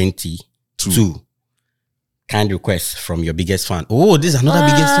 2022. Kind request from your biggest fan. Oh, this is another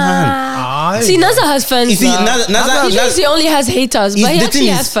biggest fan. See, Naza has fans. You see, Naza he only has haters, but he actually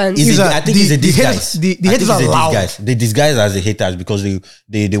has fans. I think it's a disguise. The haters are loud. They disguise as the haters because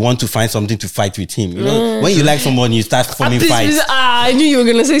they want to find something to fight with him. You know, when you like someone, you start forming fights. I knew you were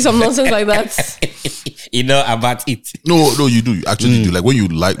gonna say some nonsense like that. You know about it. No, you do. You actually do. Like when you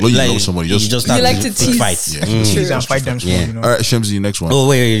love someone, you just start like to tease. fight. Tease and fight them. You know? All right, Shemzy, next one. Oh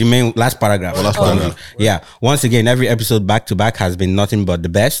wait, remain last paragraph. Yeah. Once again, every episode back to back has been nothing but the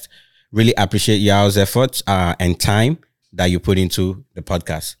best. Really appreciate y'all's efforts and time that you put into the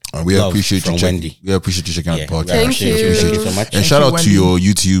podcast. We appreciate you checking. We appreciate you checking out the podcast. Thank you so much. And shout out to your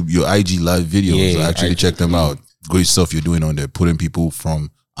YouTube, your IG live videos. Actually check them out. Great stuff you're doing on there, putting people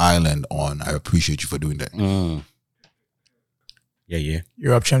from Ireland on. I appreciate you for doing that. Yeah.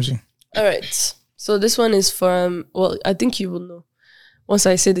 You're up, Shemzy. All right. So this one is from, well, I think you will know once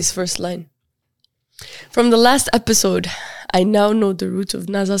I say this first line. From the last episode, I now know the root of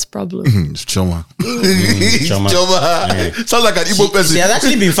Naza's problem. It's Choma. Choma. Sounds like an Igbo person. She has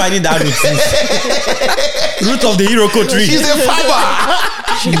actually been finding that root of the Iroko tree. She's a farmer.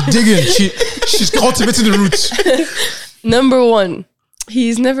 She's digging. She's cultivating the roots. Number 1,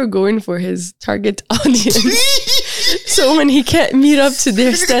 he's never going for his target audience. So when he can't meet up to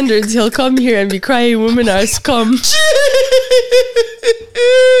their standards, he'll come here and be crying, women are scum.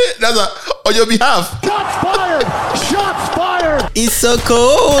 That's on your behalf. Shots fired! It's so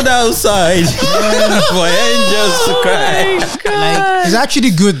cold outside for angels to cry. Like, it's actually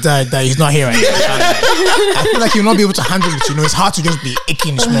good that he's not here right now. I feel like he'll not be able to handle it. You know, it's hard to just be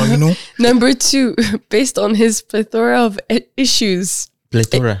aching small, you know? Number 2, based on his plethora of issues.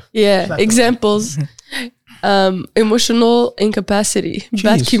 Plethora. Examples. Emotional incapacity,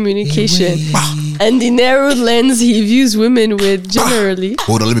 bad communication, and the narrow lens he views women with generally.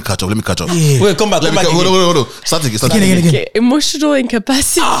 Hold on, let me catch up. Yeah. Wait, come back. Hold on. Start again. Okay. Emotional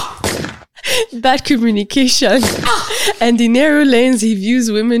incapacity, bad communication, and the narrow lens he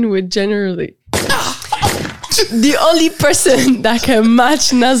views women with generally. The only person that can match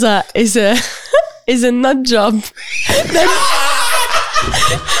Naza is a nut job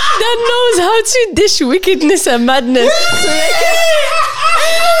that knows how to dish wickedness and madness.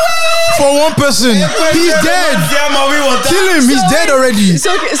 For one person, he's dead. Kill him, he's dead already.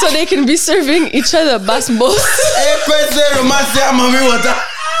 So they can be serving each other basketballs.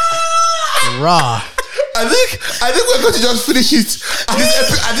 Raw. I think we're going to just finish it at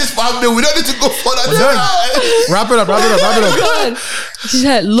this part. We don't need to go further. Wrap it up. God. She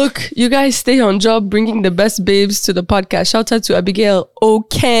said, look, you guys stay on job bringing the best babes to the podcast. Shout out to Abigail.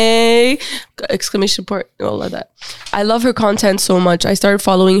 Okay. Exclamation point. All of that. I love her content so much. I started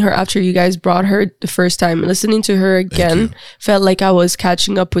following her after you guys brought her the first time. Listening to her again felt like I was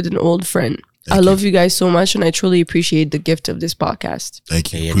catching up with an old friend. I love you guys so much, and I truly appreciate the gift of this podcast.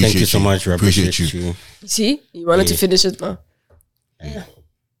 Thank you. Thank you so much. We appreciate you. See? You wanted to finish it now?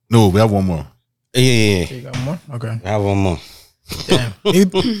 No, we have one more. Yeah. You got more? Okay. I have one more. Damn.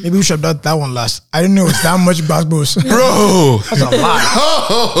 Maybe we should have done that one last. I didn't know it's that much basketballs. Bro! That's a lot.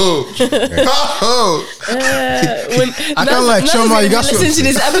 I can't like Choma, you got to listen to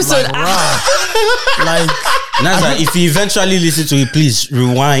this episode. Like Naza, if you eventually listen to it, please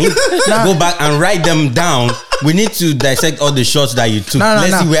rewind, go back and write them down. We need to dissect all the shots that you took.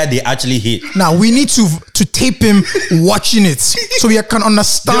 Let's see where they actually hit. Now we need to tape him watching it so we can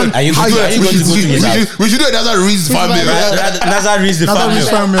understand. Are you going to go to his house? We should do another Reese fan mail. Naza reads the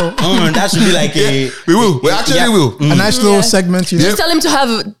fan mail. That should be like a... We will. We actually will. A nice little segment. You know? Just tell him to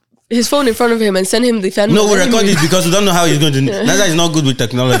have his phone in front of him and send him the fan mail. No, we record it because we don't know how he's going to... Naza is not good with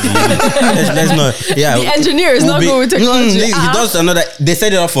technology. Let's not... Yeah. The engineer is not good with technology. He does another... They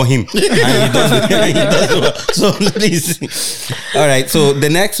set it up for him. And he does so please. All right. So the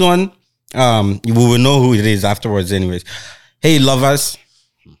next one, we will know who it is afterwards anyways. Hey, lovers.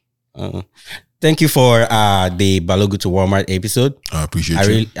 Thank you for the Balogu to Walmart episode. I appreciate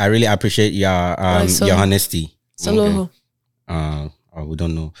you. I really appreciate your honesty. Saloho. We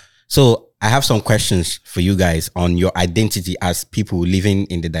don't know. So I have some questions for you guys on your identity as people living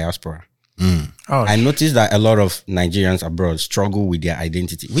in the diaspora. I noticed that a lot of Nigerians abroad struggle with their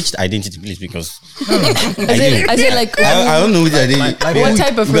identity. Which identity, please? Because I say like I don't know which identity. what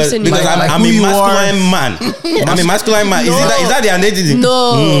type of person because you are. I'm a masculine man. I'm a masculine man. Is that the identity?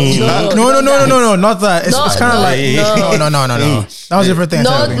 No, not that. It's kind of like no. That was a different thing.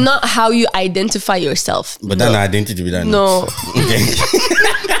 Not how you identify yourself. But then identity with that. No.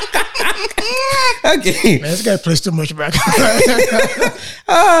 Okay. Man, this guy plays too much back.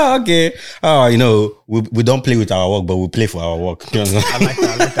 Okay. We don't play with our work, but we play for our work. I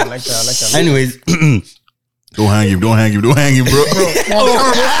like that. Anyways. Don't hang him, bro. On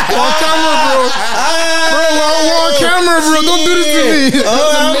camera, bro. Don't do this to me. I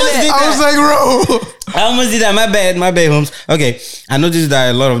was like, bro. I almost did that. My bad, Holmes. Okay. I noticed that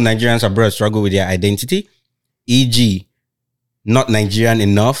a lot of Nigerians abroad struggle with their identity. E.g., not Nigerian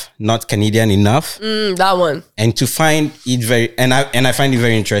enough, not Canadian enough. That one. And to find it I find it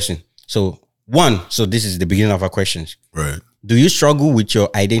very interesting. So this is the beginning of our questions. Right. Do you struggle with your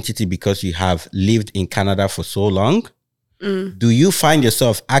identity because you have lived in Canada for so long? Do you find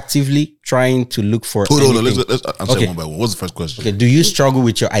yourself actively trying to look for Hold on, let's answer one by one. What's the first question? Okay. Do you struggle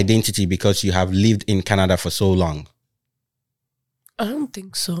with your identity because you have lived in Canada for so long? I don't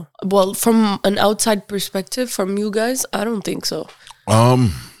think so. Well, from an outside perspective, from you guys, I don't think so.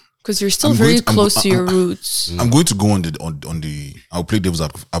 Because you're still very close to your roots. I'm going to go on the. I'll play devil's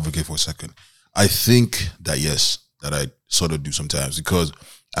advocate for a second. I think that yes, that I sort of do sometimes because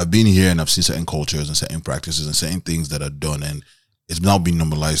I've been here and I've seen certain cultures and certain practices and certain things that are done, and it's now been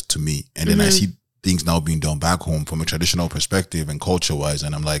normalized to me. And then I see things now being done back home from a traditional perspective and culture wise,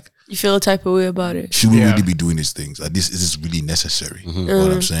 and I'm like, you feel a type of way about it. Should we really be doing these things? Like this is really necessary. You know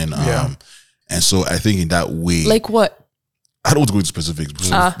what I'm saying? And so I think in that way, like what? I don't want to go into specifics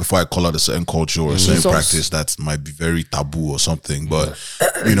before I call out a certain culture or a certain practice that might be very taboo or something. But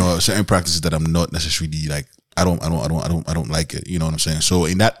certain practices that I'm not necessarily like. I don't like it. You know what I'm saying? So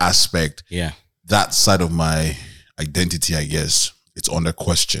in that aspect, that side of my identity, I guess, it's under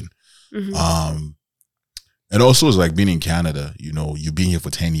question. And also it's like being in Canada, you've been here for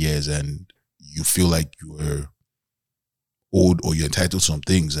 10 years and you feel like you're old or you're entitled to some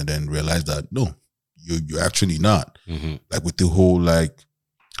things and then realize that no, you're actually not. Like with the whole I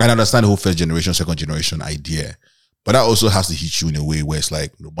understand the whole first generation, second generation idea, but that also has to hit you in a way where it's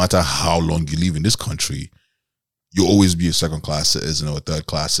like no matter how long you live in this country, you'll always be a second class citizen or a third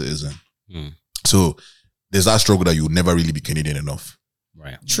class citizen. So there's that struggle that you'll never really be Canadian enough.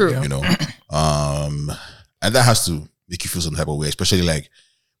 Right. True. And that has to make you feel some type of way, especially like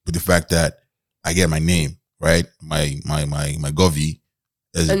with the fact that I get my name, right? My govy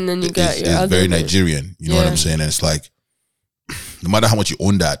is very Nigerian. You know what I'm saying? And it's like, no matter how much you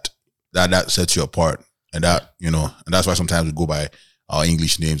own that sets you apart. And that, and that's why sometimes we go by our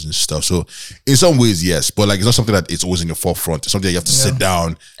English names and stuff. So in some ways, yes, but like it's not something that it's always in your forefront. It's something that you have to sit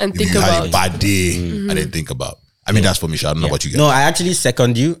down and think you about. had a bad day and then think about. I mean, that's for me. I don't know about you guys. No, I actually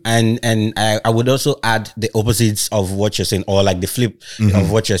second you, and I would also add the opposites of what you're saying, or like the flip of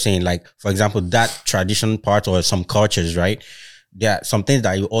what you're saying. Like, for example, that tradition part or some cultures, right? There are some things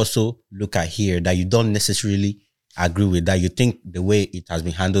that you also look at here that you don't necessarily agree with, that you think the way it has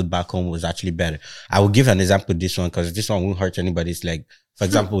been handled back home was actually better. I will give an example of this one because this one won't hurt anybody. It's like, for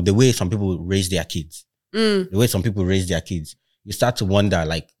example, the way some people raise their kids. The way some people raise their kids, you start to wonder,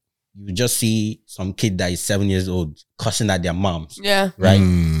 like, you just see some kid that is 7 years old cussing at their moms. Yeah. Right?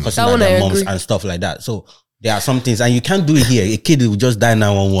 Cussing at their moms and stuff like that. So there are some things, and you can't do it here. A kid will just die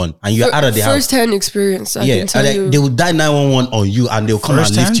 911 and you're out of the house. First-hand experience, I can tell you. They will die 911 on you and they'll come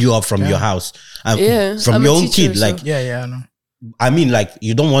and lift you up from your house. And from your own kid. Like, I know. I mean, like,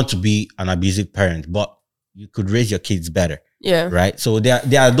 you don't want to be an abusive parent, but you could raise your kids better. Yeah. Right? So there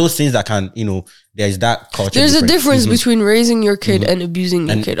are those things that can, there's that culture. There's a difference between raising your kid and abusing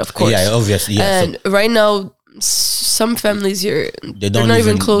your kid, of course. Yeah, obviously. Yeah. And right now, some families here, they're not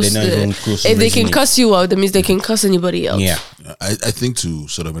even close. If they can cuss you out, that means they can cuss anybody else. Yeah. I think to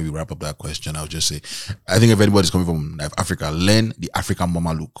sort of maybe wrap up that question, I'll just say, I think if anybody's coming from Africa, learn the African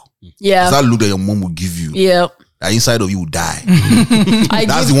mama look. Yeah. It's that look that your mom will give you. Yeah. The inside of you will die.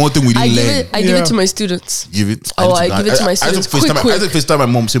 That's the one thing we didn't learn. I give it to my students. Give it? I give it to my students. I took first time my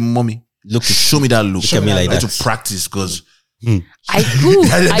mom said, "Mommy, show me that look. Look at me like that." I had to practice because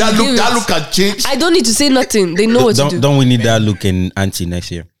that look can change. I don't need to say nothing. They know what to do. Don't we need that look in Auntie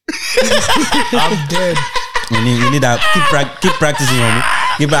next year? I'm dead. We need that. Keep practicing on me.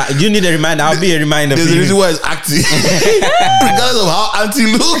 You need a reminder. I'll be a reminder. There's a reason why it's acting, regardless of how Auntie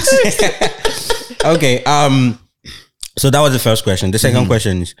looks. Okay. So that was the first question. The second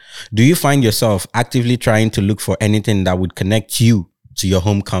question is, do you find yourself actively trying to look for anything that would connect you to your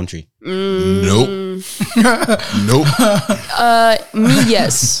home country? Nope. Nope. Me,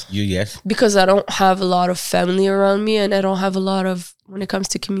 yes. You, yes. Because I don't have a lot of family around me, and I don't have a lot of when it comes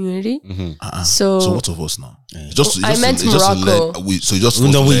to community. So what's of us now? I meant Morocco.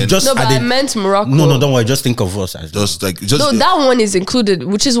 I meant Morocco. No, don't worry. Just think of us as no, that one is included,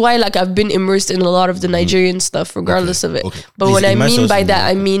 which is why like I've been immersed in a lot of the Nigerian stuff, regardless of it. Okay. But please, when I mean by that,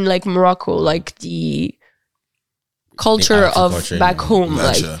 I mean like Morocco, like the culture of back home,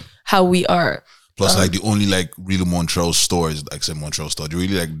 like how we are. Plus, like the only like real Montreal store is like say Montreal store. The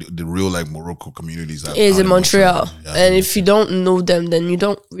really like the real like Morocco communities is in Montreal. Yeah, and if you don't know them, then you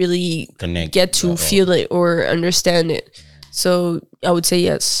don't really get to feel it or understand it. So I would say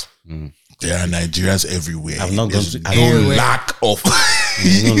yes. There are Nigerians everywhere. I've not gone to lack of.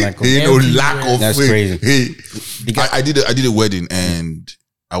 No lack of. That's crazy. Hey, I did a wedding and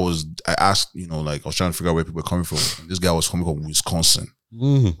I asked, like I was trying to figure out where people were coming from. And this guy was coming from Wisconsin. I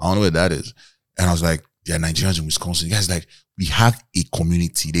don't know where that is. And I was like, yeah, Nigerians in Wisconsin. You guys, like, we have a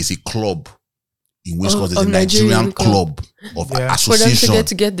community. There's a club in Wisconsin. There's a Nigerian club of association. For them to get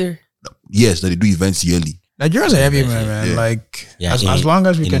together. Yes, that they do events yearly. Nigerians are everywhere, man. Yeah. Like, as long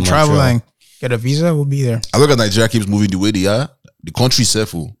as we can travel and get a visa, we'll be there. I look at Nigeria keeps moving the way they are. The country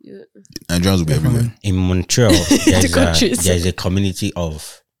itself, Nigerians will be everywhere. In Montreal, there's a community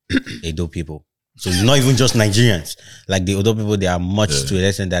of Edo people. So it's not even just Nigerians. Like the Edo people, they are much to the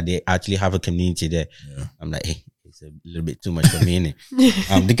extent that they actually have a community there. Yeah. I'm like, hey, it's a little bit too much for me.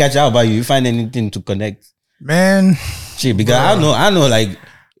 Dikachi, how about you? You find anything to connect? Man. See, because I know, like,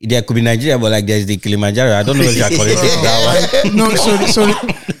 there could be Nigeria, but like there's the Kilimanjaro. I don't know if you're connected to that one. No, so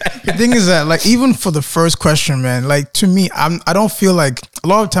the thing is that, like, even for the first question, man, like, to me, I don't feel like, a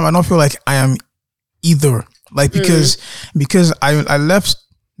lot of the time, I don't feel like I am either. Like, because I left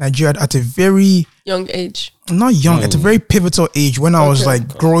Nigeria at a very young age. Not young, at a very pivotal age when I was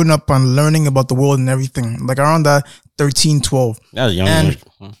like growing up and learning about the world and everything. Like around that 13, 12. That was young.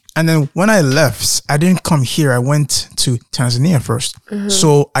 And then when I left, I didn't come here. I went to Tanzania first.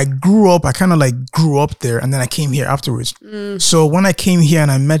 So I grew up there and then I came here afterwards. So when I came here and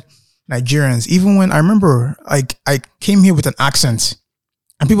I met Nigerians, even when I remember like I came here with an accent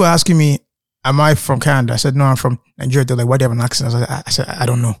and people were asking me, am I from Canada? I said, no, I'm from Nigeria. They're like, why do you have an accent? I said, I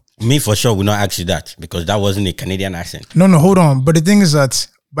don't know. Me for sure will not ask you that because that wasn't a Canadian accent. No, hold on. But the thing is that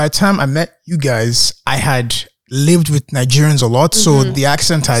by the time I met you guys, I had lived with Nigerians a lot. So the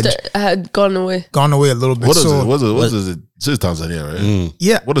accent had gone away. Gone away a little bit. What is it? It's Tanzania, right?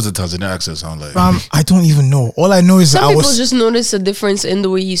 Yeah. What does the Tanzania accent sound like? I don't even know. All I know is that people just notice a difference in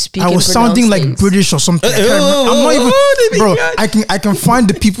the way you speak. I was sounding like British or something. I'm not even, bro. I can find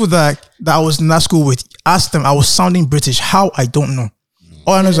the people that I was in that school with. Ask them. I was sounding British. How? I don't know.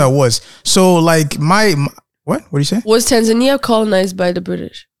 All I know is I was. So like my what? What do you say? Was Tanzania colonized by the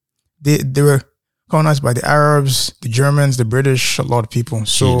British? They were colonized by the Arabs, the Germans, the British, a lot of people.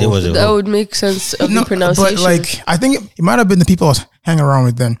 So that would make sense of the pronunciation. But like, I think it might have been the people I was hanging around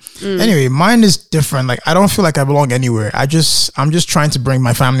with then. Anyway, mine is different. Like, I don't feel like I belong anywhere. I'm just trying to bring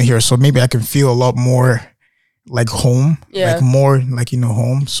my family here, so maybe I can feel a lot more like home. Yeah. Like more like,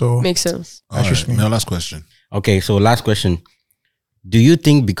 home. So makes sense. That's just me. Now, last question. Okay, so last question. Do you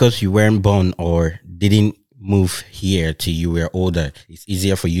think because you weren't born or didn't move here till you were older, it's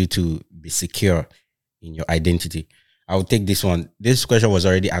easier for you to be secure in your identity? I will take this one. This question was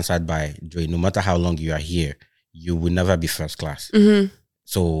already answered by Joy. No matter how long you are here, you will never be first class.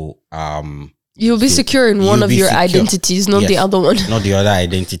 So you'll be secure in one of your identities, not the other one. Not the other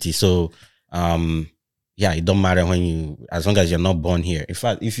identity. So it don't matter as long as you're not born here. In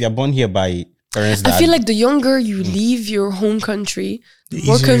fact, if you're born here by parents, I feel like the younger you leave your home country, the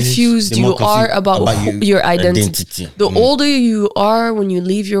more confused you are about your identity. The older you are when you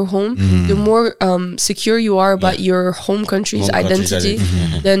leave your home, the more secure you are about your home country's identity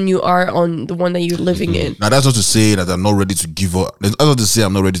than you are on the one that you're living in. Now that's not to say that I'm not ready to give up. That's not to say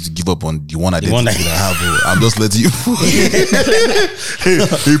I'm not ready to give up on the one identity that I have. I'm just letting you.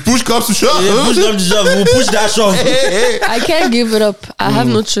 Hey, push comes to shove. Push comes to shove. We'll push that shove. I can't give it up. I have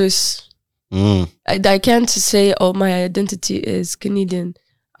no choice. I can't say, oh, my identity is Canadian.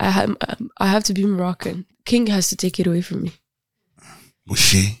 I have to be Moroccan. King has to take it away from me.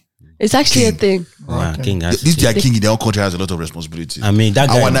 Bushy. It's actually a thing. King this their king in their own country has a lot of responsibility. I mean, that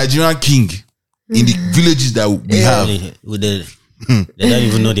guy, our Nigerian king in the villages that we have. They don't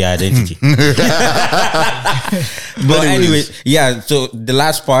even know their identity. But anyway, so the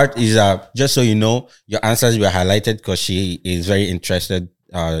last part is just so you know, your answers were highlighted because she is very interested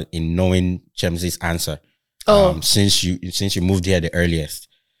in knowing Chemsy's answer. Since you moved here the earliest.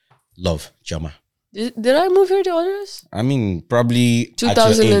 Love, Jama. Did I move here to Honduras? I mean, probably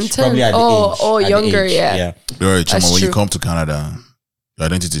 2010. Probably at the age. Oh, at the younger, age, yeah. Right, Chama, That's when you true. come to Canada, your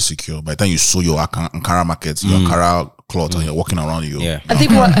identity is secure. By the time you sew your Ankara markets, your Ankara cloth, and you're walking around you. Yeah. I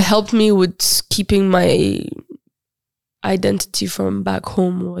think what helped me with keeping my identity from back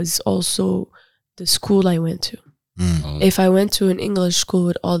home was also the school I went to. If I went to an English school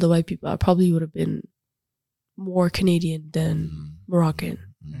with all the white people, I probably would have been more Canadian than Moroccan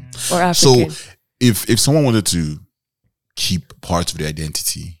or African. So if someone wanted to keep parts of their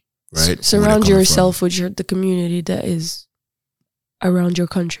identity, right? Surround yourself with the community that is around your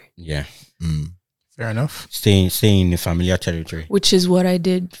country. Yeah. Fair enough. Stay in the familiar territory. Which is what I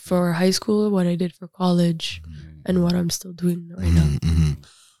did for high school, what I did for college, and what I'm still doing right now.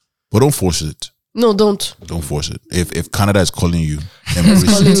 But don't force it. No, don't. Don't force it. If Canada is calling you, embrace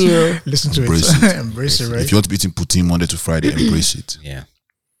Calling it. you. Listen to Embrace it. it. Embrace it, right? If you want to be eating poutine Monday to Friday, embrace it. Yeah.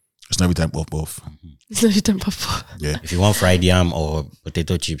 It's not every time off. It's not even papa. Yeah. If you want fried yam or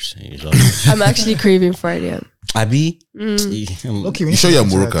potato chips, it's all I'm actually craving fried yam. Abi. Okay, You sure you're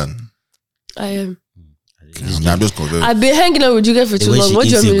Moroccan? I am. Nah, I'm just confused. I've been hanging out with you guys for too long. What do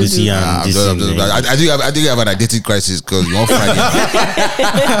you want me to do? I think you have an identity crisis because you want Friday.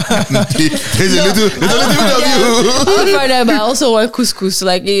 There's a little bit of you. I want fried yam, but I also want couscous.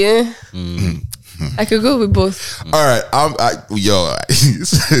 Like, yeah. I could go with both. All right,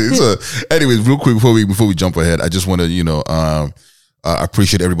 anyways, real quick before we jump ahead, I just want to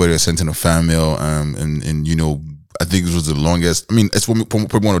appreciate everybody that sent in a fan mail, and I think this was the longest. I mean, it's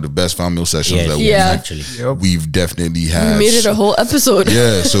probably one of the best fan mail sessions that actually. we've definitely had. We made it a whole episode.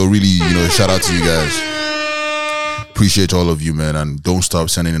 Yeah, so really, shout out to you guys. Appreciate all of you, man, and don't stop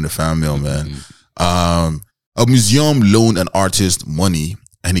sending in the fan mail, man. A museum loaned an artist money,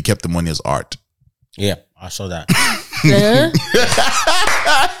 and he kept the money as art. Yeah, I saw that. Yeah.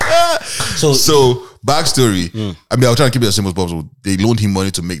 So backstory. I mean, I'll try to keep it as simple as possible. They loaned him money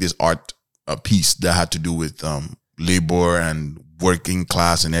to make this art piece that had to do with labor and working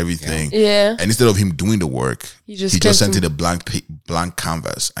class and everything. Yeah. And instead of him doing the work, he just sent it a blank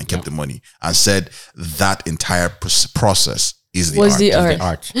canvas and kept the money and said that entire process is the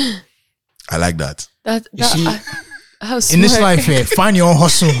art. I like that. In this life, find your own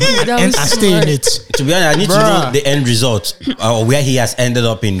hustle and stay in it. To be honest, I need to know the end result or where he has ended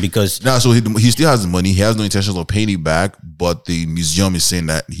up in, because so he still has the money. He has no intentions of paying it back, but the museum is saying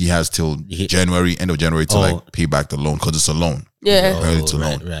that he has till January, end of January, to like pay back the loan because it's a loan. Yeah, it's a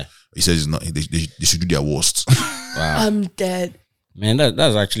loan. Right. He says it's not. They should do their worst. Wow. I'm dead. Man,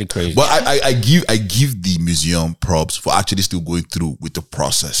 that's actually crazy. But I give the museum props for actually still going through with the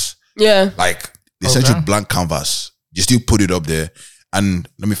process. Yeah, like they sent you blank canvas. You still put it up there, and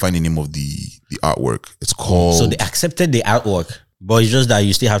let me find the name of the artwork. It's called. So they accepted the artwork, but it's just that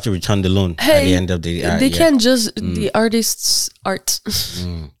you still have to return the loan at the end of the year. They can't just the artist's art.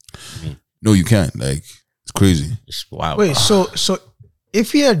 No, you can't. Like, it's crazy. It's wild. Wait, so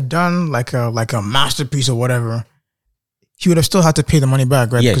if he had done like a masterpiece or whatever, he would have still had to pay the money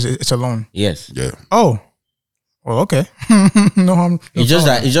back, right? Yes. Because it's a loan. Yes. Yeah. Oh. Well, okay. No harm. It's just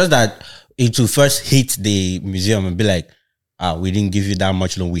that it will first hit the museum and be like, we didn't give you that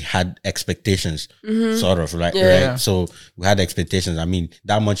much loan. We had expectations, sort of, right? Yeah. Right? So we had expectations. I mean,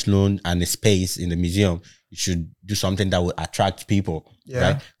 that much loan and a space in the museum, you should do something that would attract people,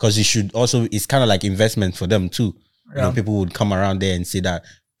 right? Because it should also, it's kind of like investment for them too. You know, people would come around there and see that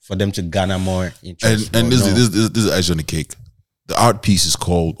for them to garner more interest. And this is icing on the cake. The art piece is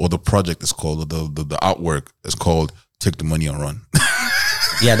called, or the project is called, or the artwork is called "Take the Money and Run."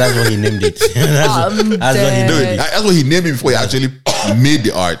 Yeah, that's what he named it. that's what he named it. That's what he named it before he actually made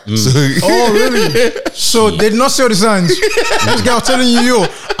the art. So, Oh, really? So they did not sell the signs. This guy was telling you, yo,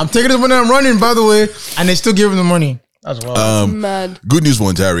 I'm taking this money, I'm running, by the way, and they still give him the money. That's wild. Mad. Good news for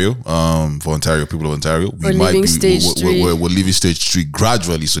Ontario. For Ontario, people of Ontario, We're leaving stage 3. We're leaving stage 3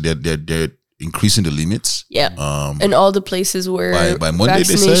 gradually. So they're increasing the limits. Yeah. And all the places where by Monday,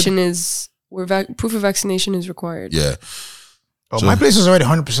 vaccination is where proof of vaccination is required. Yeah. Oh, so, my place is already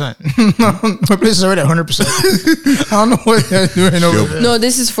 100%. My place is already 100%. I don't know what they're doing over there. No,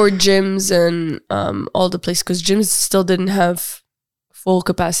 this is for gyms and all the places, because gyms still didn't have full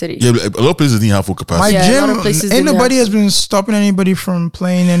capacity. Yeah, a lot of places didn't have full capacity. My a lot of places gym, didn't ain't nobody have- has been stopping anybody from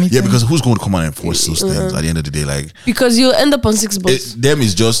playing anything. Yeah, because who's going to come and enforce those things at the end of the day? Like, Because you'll end up on 6 bucks. They're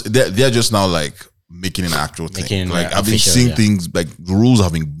just now like making an actual thing. Making Like, it I've been official, seeing things like the rules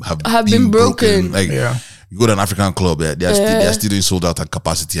have been broken. Like, you go to an African club, they're still doing sold out and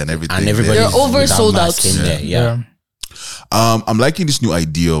capacity and everything. And everybody They're over sold out. in there. Yeah. I'm liking this new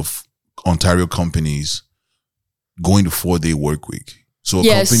idea of Ontario companies going to 4-day work week. So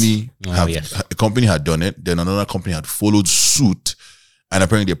a company had done it, then another company had followed suit, and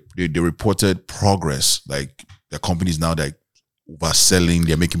apparently they reported progress. Like the companies now like overselling,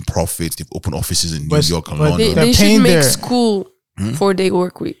 they're making profits, they've opened offices in New York and London. They should make school 4-day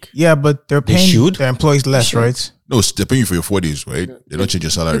work week. Yeah, but they're paying their employees less, right? No, they're paying you for your 4 days, right? They don't change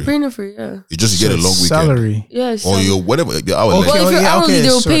your salary. They're paying it for you get a long weekend. Salary. Yes. Or your whatever. Your hour. Well, if you're hourly,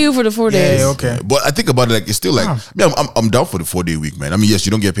 they'll pay you for the 4 days. Yeah, okay. But I think about it, like it's still like I'm down for the 4-day week, man. I mean, yes,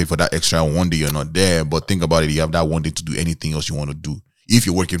 you don't get paid for that extra one day you're not there, but think about it, you have that one day to do anything else you want to do. If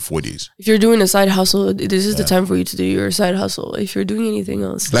you're working 4 days. If you're doing a side hustle, this is the time for you to do your side hustle. If you're doing anything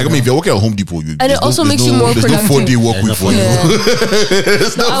else. Like, I mean, if you're working at Home Depot, and it also makes you more productive. There's no 4-day work week for you.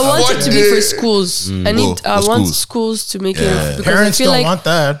 I want it to be for schools. I want schools to make it. Because parents I feel don't like want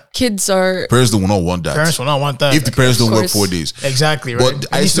that. Kids are... Parents do not want that. Parents will not want that. If the parents don't work 4 days. Exactly, right. But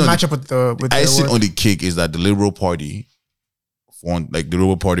I need to match up with the icing on the cake is that the Liberal Party... like the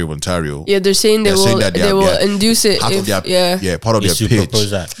Liberal Party of Ontario. Yeah, they're saying they will induce it. Part of their pitch.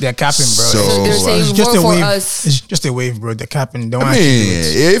 They're capping, bro. So they're saying it's just a wave. Us. It's just a wave, bro. They're capping. Don't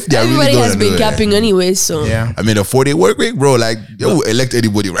if they're everybody really has been capping anyway, so yeah. I mean, a 4-day work week, bro. Like they will elect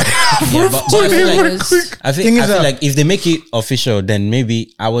anybody, right? I feel like if they make it official, then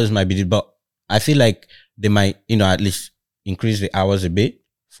maybe hours might be. But I feel like they might, at least increase the hours a bit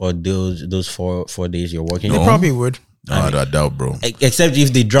for those 4 days you're working. They probably would. No, I doubt, bro. Except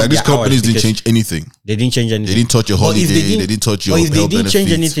if they drop these companies didn't change anything. They didn't change anything. They didn't touch your holiday. They didn't touch your. Or if they didn't benefits.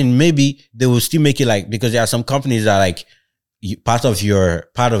 change anything, maybe they will still make it because there are some companies that part of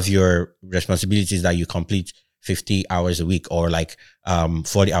your responsibilities that you complete 50 hours a week or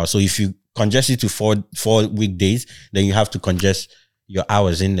 40 hours. So if you congest it to four weekdays, then you have to congest your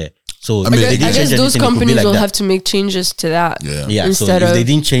hours in there. So I guess those companies will have to make changes to that. Yeah. So if they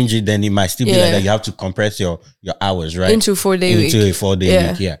didn't change it, then it might still be like that. You have to compress your hours, right? Into a 4-day week. Into a 4-day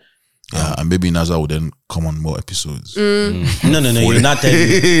week, yeah. And maybe NASA will then come on more episodes. No. You're not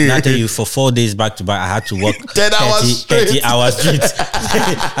telling you for 4 days back to back. I had to work 30 hours straight.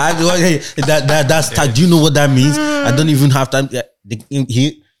 I had to work. Do you know what that means? I don't even have time.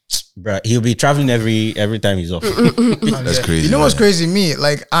 He'll be traveling every time he's off. That's crazy. You know what's crazy? Me,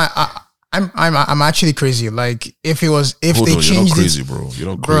 I'm actually crazy. Like if they changed you're not crazy, bro. You're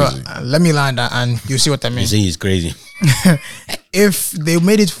not crazy. Bro, let me land that and you see what I mean. You say he's crazy. If they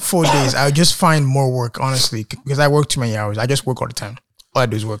made it 4 days, I would just find more work, honestly, because I work too many hours. I just work all the time. All I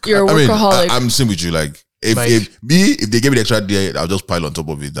do is work. You're a workaholic. I'm same with you. Like if they give me the extra day, I'll just pile on top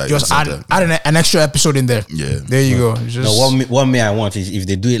of it. Just add an extra episode in there. Yeah, there you go. What me I want is if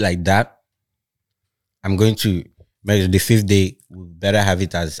they do it like that, I'm going to make the 5th day. We better have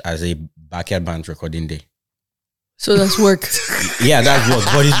it as a backyard band recording day. So that's work. Yeah, that's work.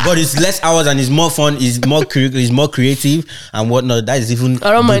 But it's less hours and it's more fun. It's more creative and whatnot. That is even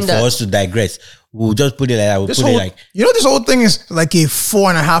I don't mind for us to digress. We'll just put it like that. This whole thing is like a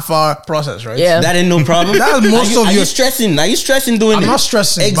 4.5 hour process, right? Yeah, that ain't no problem. That's most of Are you stressing? Are you stressing doing it? I'm not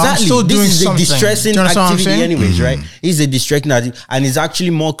stressing. Exactly. I'm still doing this is something. a distressing activity, anyways, Mm-hmm. right? It's a distracting activity, and it's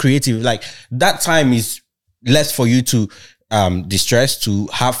actually more creative. Like that time is less for you to distress, to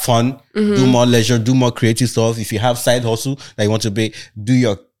have fun, do more leisure, do more creative stuff. If you have side hustle that you want to do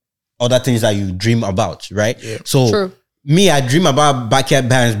your other things that you dream about, right? Yeah. So me, I dream about backyard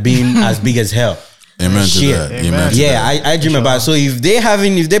bands being as big as hell. Amen to that. Amen to that. I dream about it. So if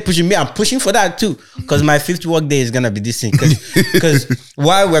they're pushing me, I'm pushing for that too. Because my 5th work day is gonna be this thing. Because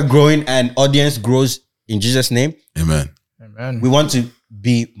while we're growing and audience grows in Jesus' name, Amen. We want to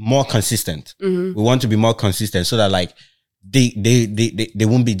be more consistent. We want to be more consistent so that they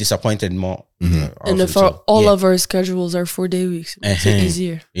won't be disappointed more. And if all of our schedules are 4-day weeks, it makes it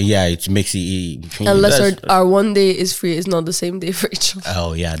easier. Yeah, it makes it unless our 1 day is free, it's not the same day for each other.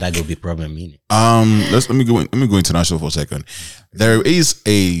 Oh yeah, that could be a problem. Let me go international for a second. There is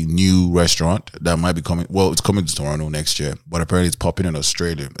a new restaurant that might be coming. Well, it's coming to Toronto next year, but apparently it's popping in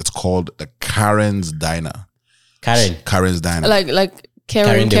Australia. It's called the Karen's Diner. Karen's Diner. Like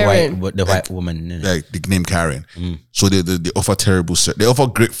Karen. The white woman. Like the name Karen. So they offer they offer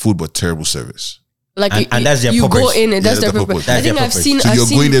great food but terrible service. Like and that's their purpose. You go in, that's their purpose. I think I've seen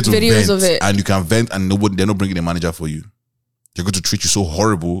videos of it, and you can vent, and they're not bringing a manager for you. They're going to treat you so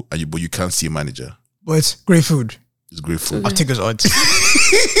horrible, but you can't see a manager. But it's great food. It's great food. I'll take those odds.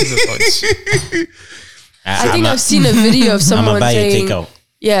 I think I've seen a video of someone saying,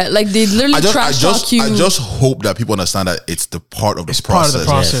 yeah, like they literally trash talk you. I just hope that people understand that it's the part of the process. Part of the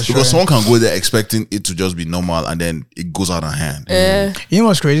process, because someone can go there expecting it to just be normal, and then it goes out of hand. You know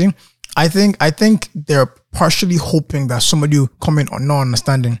what's crazy? I think they're partially hoping that somebody will come in or not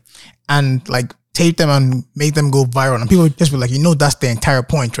understanding and like tape them and make them go viral, and people just be like, that's the entire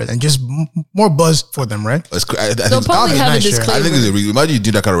point, right? And just more buzz for them, right? I They'll think, probably have a disclaimer. I think it's a reason. Imagine you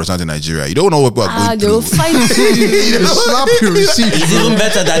do that kind of restaurant in Nigeria. You don't know what people are going they'll through. fight. Slap your receipt. It's even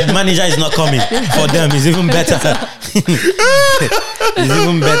better that the manager is not coming for them. It's even better. It's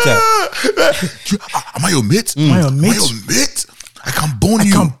even better. Am I your mate? Am I your mate? I can bone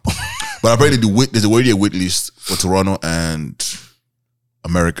you. But apparently there's already a wait list for Toronto and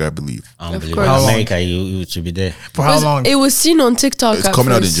America, I believe. Unbelievable. America, you should be there. For how long? It was seen on TikTok. It's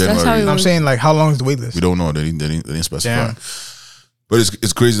coming out in January. That's I'm saying, like, how long is the wait list? We don't know. They didn't specify. Damn. But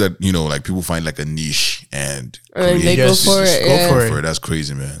it's crazy that, like people find like a niche and they go for it. Go for it. That's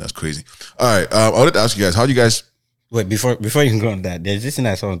crazy, man. That's crazy. All right. I wanted to ask you guys, how do you guys... Wait, before you go on that, there's this thing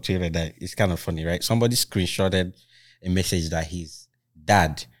I saw on Twitter that is kind of funny, right? Somebody screenshotted a message that his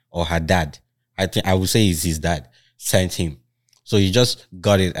dad or her dad, I would say it's his dad, sent him. So he just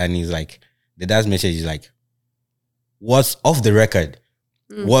got it and he's like, the dad's message is like, what's off the record?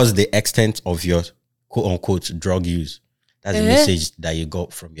 What's the extent of your quote unquote drug use? That's the message that you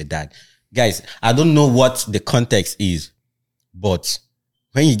got from your dad. Guys, I don't know what the context is, but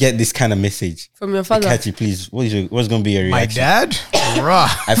when you get this kind of message from your father, Catchy, please, what's going to be your reaction? My dad?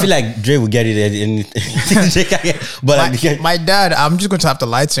 I feel like Dre will get it at anything. But my dad, I'm just going to have to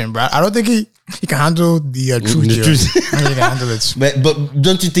lie to him, bro. I don't think he can handle the truth. The truth. I think he can handle it. But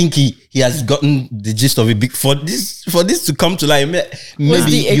don't you think he has gotten the gist of it? For this to come to light, what's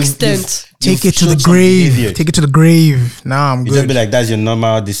the extent? Take it to the grave. Take it to the grave. Nah, I'm good. Just be like, that's your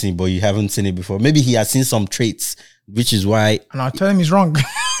normal this thing, but you haven't seen it before. Maybe he has seen some traits, which is why. And I'll tell him he's wrong.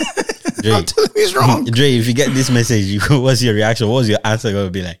 Dre, I'll tell him he's wrong. Dre, if you get this message, what's your reaction? What's your answer going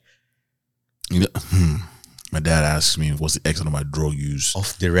to be like? My dad asks me, what's the extent of my drug use?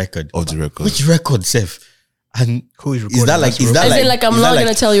 Off the record. Which record, Seth? And who is recording? Is that like? I'm not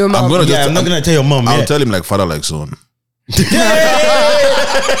gonna tell your mom. I'm not gonna tell your mom. I'll tell him like father, like son. What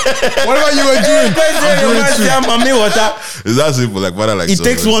about you and June? It's that simple, like father, like it son.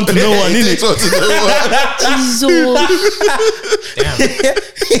 Takes one to know one. It takes one to know one.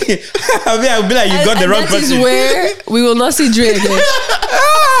 I'll be like, you got the wrong person. That is where we will not see Dre again.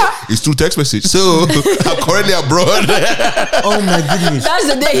 It's through text message. So I'm currently abroad. Oh my goodness. That's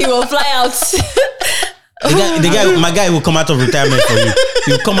the day he will fly out. The guy, my guy will come out of retirement for you.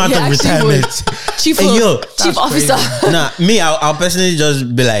 He'll come out of retirement. Chief officer. Nah, me, I'll personally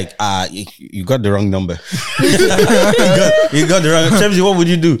just be like, you got the wrong number. you got the wrong. Chelsea, what would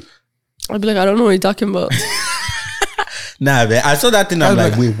you do? I'd be like, I don't know what you're talking about. Nah, man. I saw that thing. I'm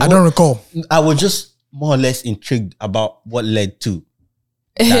like, wait, what? I don't recall. I was just more or less intrigued about what led to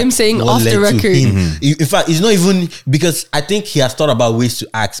him saying off the record. In fact, it's not even because I think he has thought about ways to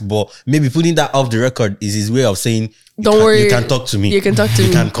ask, but maybe putting that off the record is his way of saying, don't worry, you can talk to me. You can talk to me.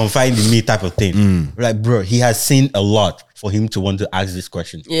 You can confide in me type of thing. Like, bro, he has seen a lot for him to want to ask this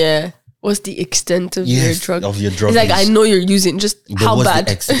question. Yeah. What's the extent of your drug? It's like, I know you're using, just but how bad?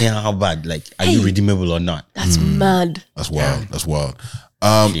 How bad? Like, are you redeemable or not? That's mad. That's wild. That's wild.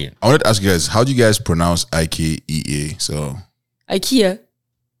 I wanted to ask you guys, how do you guys pronounce IKEA? So IKEA.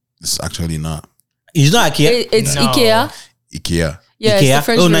 It's actually not. It's not IKEA. It's IKEA. IKEA. Yeah, IKEA? It's the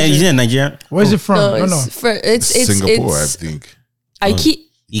French version. Nigeria. Where is it from? No, No. It's Singapore, I think.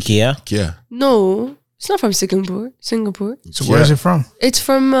 IKEA? Yeah. No, it's not from Singapore. So where is it from? It's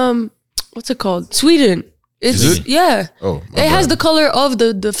from what's it called? Sweden. Is it? Yeah. Oh, it has the color of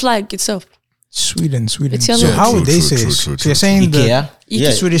the flag itself. Sweden. It's So yellow. how would they say it? So you're saying IKEA?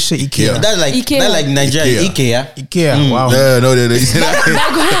 the Swedish say IKEA. That's like IKEA. That's like Nigeria. IKEA. IKEA. Wow. No. Back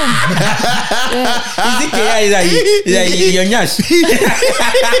home. Is IKEA? Is your nyash?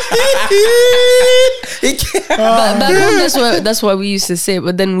 Back home, that's what we used to say.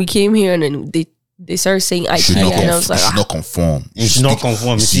 But then we came here and then they started saying IKEA, and I was like, should not conform. You should not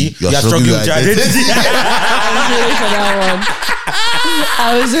conform. You see, you're struggling with your identity.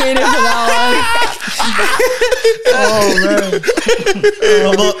 I was waiting for that one. Oh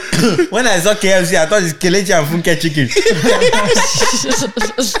man! When I saw KFC, I thought it's Kelechi and Funke chicken.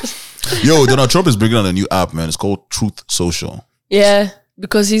 Yo, Donald Trump is bringing on a new app, man. It's called Truth Social. Yeah,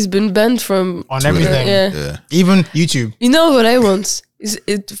 because he's been banned from on everything. Yeah. Even YouTube. You know what I want is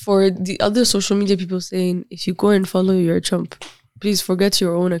it for the other social media people saying, if you go and follow your Trump, please forget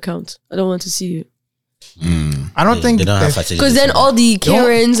your own account. I don't want to see you. I don't think because then all the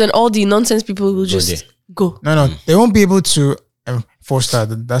Karens and all the nonsense people will just go. No, they won't be able to enforce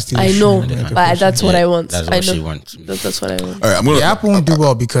that. That's the issue. I know, but that's what I want. That's what she wants. That's what I want. All right, the app won't do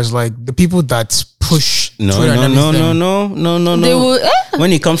well because like the people that push. No. They will.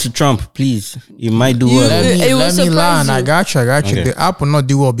 When it comes to Trump, please, you might do well. Let me learn. You. I got you. Okay. The app will not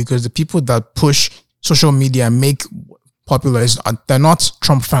do well because the people that push social media and make popular they're not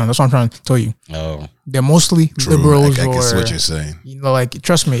Trump fans. That's what I'm trying to tell you. Oh, They're mostly liberals. I can see or, what you're saying. You know, like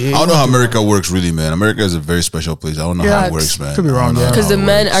trust me. I don't know how America works, really, man. America is a very special place. I don't know how it works, man. Could be wrong, yeah. Because the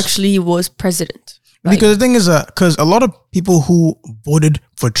man actually was president. Like, because the thing is, because a lot of people who voted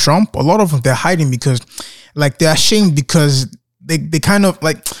for Trump, a lot of them, they're hiding because, like, they're ashamed because they kind of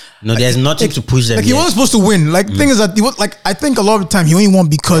like. no, there's nothing to push them. Like he wasn't supposed to win. Like thing is that he was like, I think a lot of the time he only won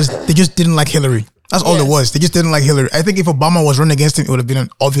because they just didn't like Hillary. That's all it was. They just didn't like Hillary. I think if Obama was running against him, it would have been an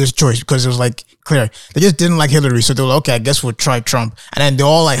obvious choice because it was like clear. They just didn't like Hillary, so they were like, okay, I guess we'll try Trump. And then they're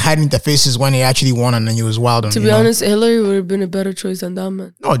all like hiding their faces when he actually won, and then he was wild. To be honest, Hillary would have been a better choice than that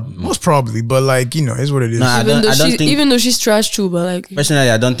man. no, most probably, but like it's what it is. No, I don't think. Even though she's trash too, but like Personally,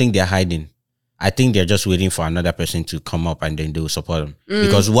 I don't think they're hiding. I think they're just waiting for another person to come up and then they will support him.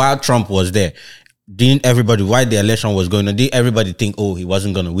 Because while Trump was there, while the election was going on, did everybody think, oh, he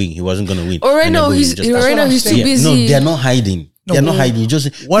wasn't going to win? He wasn't going to win. Or right now he's too busy. No, they're not hiding. They're not hiding.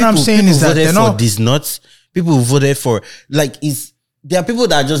 Just what I'm saying is that they're not these nuts. People who voted for there are people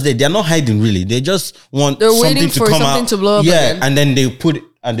that are just there. They're not hiding really. They just want They're something waiting to for come something out. to blow up. Yeah, again. and then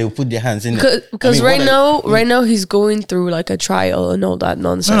they'll put their hands in it. Because right now he's going through like a trial and all that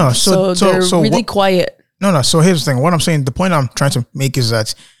nonsense. No, so they're really quiet. No. So here's the thing. What I'm saying, the point I'm trying to make is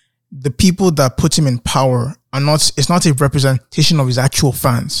that the people that put him in power it's not a representation of his actual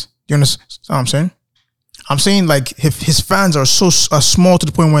fans. Do you understand what I'm saying? I'm saying like if his fans are so small to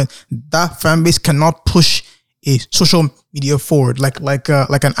the point where that fan base cannot push a social media forward, like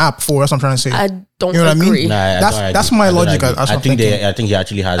an app forward. That's what I'm trying to say. I don't You know what I agree. mean? Nah, That's my logic. I think he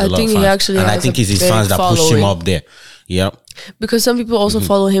actually has a lot of fans. And I think it's his fans that push him up there. Yeah. Because some people also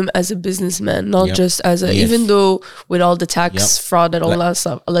follow him as a businessman, not just as a, even though with all the tax fraud and all that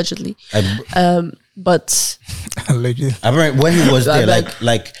stuff, allegedly. But allegedly. I remember when he was there,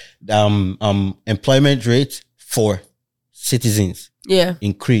 employment rate for citizens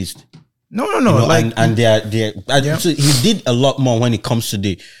increased. No. You know, and they're so he did a lot more when it comes to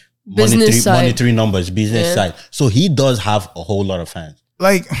the monetary numbers, business side. So he does have a whole lot of fans.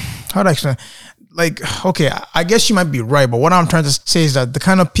 Like, how do I explain? Like, okay, I guess you might be right, but what I'm trying to say is that the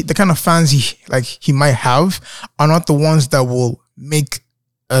kind of fans he might have are not the ones that will make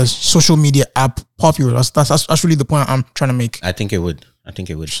a social media app popular. That's really the point I'm trying to make. I think it would. I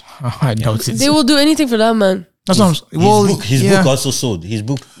doubt it. they will do anything for that man. That's what I'm his book also sold. His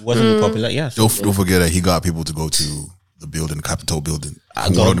book wasn't popular. Yeah. Don't forget that he got people to go to the building, the Capitol building. One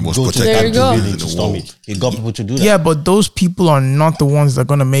of the most protected buildings in the world. He got people to do that. Yeah, but those people are not the ones that are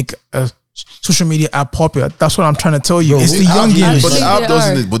gonna make a social media app popular. That's what I'm trying to tell you. It's the youngins. But the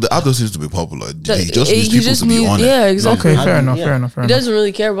app doesn't need to be popular. He just needs people to be on it. Yeah, exactly. Okay, fair enough. He doesn't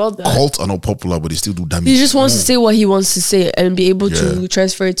really care about that. Cults are not popular, but they still do damage. He just wants to say what he wants to say and be able to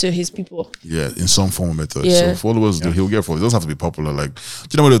transfer it to his people. Yeah, in some form or method. Yeah. So followers, he'll get followers. It doesn't have to be popular. Like, do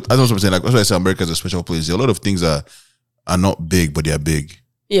you know what? That's what I'm saying. Like, that's why I say America is a special place. There are a lot of things that are not big, but they are big.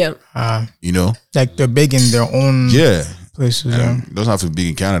 Yeah. You know, like they're big in their own places. It doesn't have to be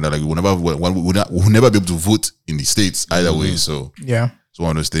in Canada. Like we'll never be able to vote in the States either way. So it's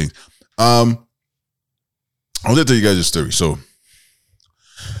one of those things. I want to tell you guys a story. So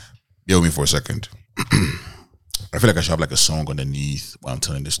bear with me for a second. I feel like I should have like a song underneath while I'm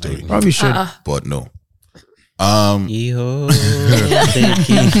telling the story. Probably should, but no. You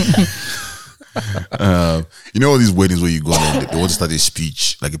know all these weddings where you go and they want to start a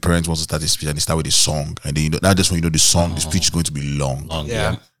speech, like the parents want to start a speech and they start with a song, and then not just when the song, the speech is going to be long.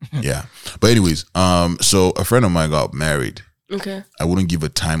 Yeah. But anyways, so a friend of mine got married. Okay. I wouldn't give a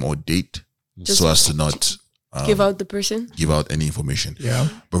time or date so as to not give out the person, give out any information. Yeah.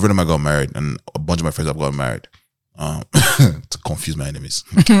 But a friend of mine got married, and a bunch of my friends have got married. To confuse my enemies.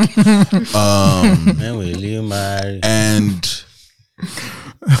 When will you marry? And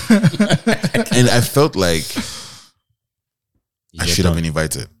I felt like I should have been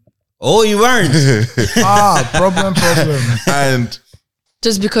invited. Oh, you weren't. Problem. And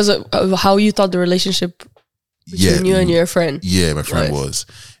just because of how you thought the relationship between you and your friend. Yeah, my friend was.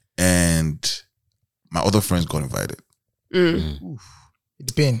 And my other friends got invited.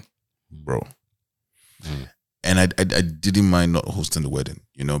 It's pain. Bro. And I didn't mind not hosting the wedding,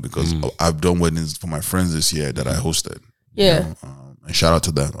 you know, because I've done weddings for my friends this year that I hosted. Yeah. You know, and shout out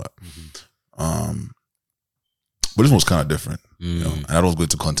to them. But this one was kind of different, you know, and I don't go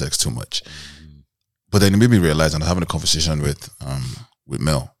into context too much. But then it made me realize, and I was having a conversation with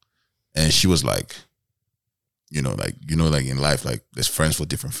Mel, and she was like, like in life, like there's friends for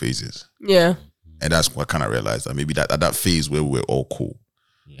different phases. Yeah. And that's what I kind of realized, that maybe that at that phase where we were all cool.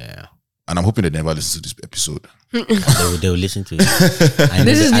 Yeah. And I'm hoping they never listen to this episode. They will listen to it.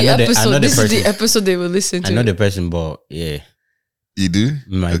 This is the episode they will listen to. I know the person, but yeah. You do?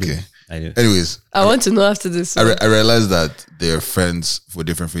 I okay. Do. I do. Anyways. I want to know after this. I realized that they're friends for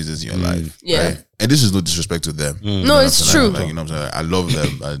different phases in your life. Yeah. Right? And this is no disrespect to them. No, it's true. Like, you know what I'm saying? I love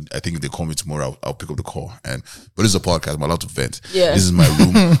them. I think if they call me tomorrow, I'll pick up the call. But this is a podcast. I'm allowed to vent. Yeah. This is my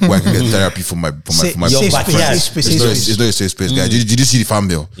room where I can get therapy for my safe friends. space. It's not a safe space, guys. Did you see the fan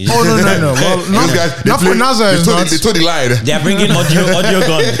bill? Oh no. Well, not for Nazar. They told the lie. They are bringing audio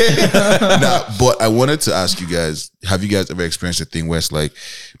gun. Nah, but I wanted to ask you guys: have you guys ever experienced a thing where it's like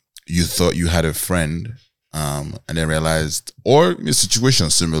you thought you had a friend, and then realized, or a situation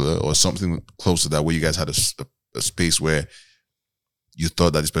similar or something close to that, where you guys had a space where you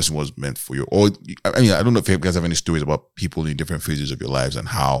thought that this person was meant for you? Or I mean, I don't know if you guys have any stories about people in different phases of your lives and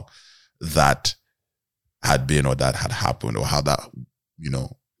how that had been, or that had happened, or how that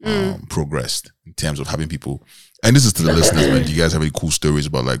progressed in terms of having people. And this is to the listeners, man. Do you guys have any cool stories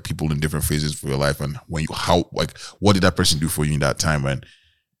about like people in different phases for your life, and what did that person do for you in that time, and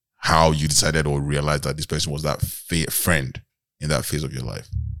how you decided or realized that this person was that friend in that phase of your life?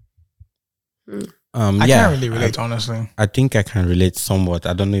 I can't really relate, honestly. I think I can relate somewhat.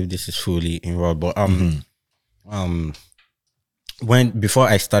 I don't know if this is fully involved, but before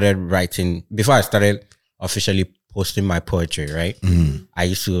I started officially posting my poetry, right? I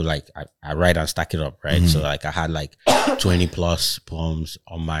used to I write and stack it up, right? So like I had like 20 plus poems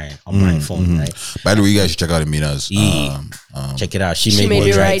on my phone, right? By the way, you guys should check out Amina's. Check it out. She made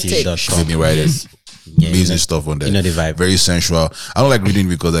me write it. She made me write it. Amazing stuff on there. You know the vibe. Very sensual. I don't like reading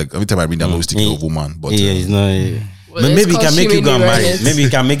because like every time I read, I'm always thinking of woman. But it's not. Well, maybe it can make you go and marry. Maybe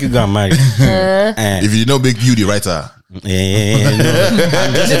it can make you go and marry. If you don't make you the writer. No.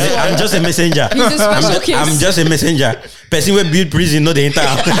 I'm just a messenger. I'm just a messenger. Person will build prison, not the entire.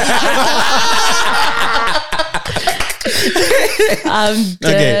 I'm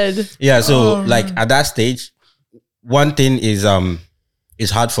dead. Okay. Yeah, so like at that stage, one thing is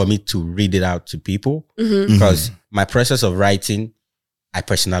it's hard for me to read it out to people because my process of writing, I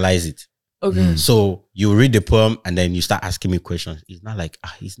personalize it. Okay. So you read the poem and then you start asking me questions. It's not like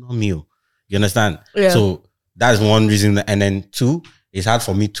it's not me. You understand? Yeah. So that's one reason. And then two, it's hard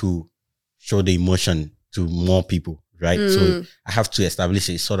for me to show the emotion to more people, right? So I have to establish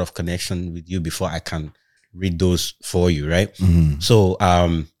a sort of connection with you before I can read those for you, right? So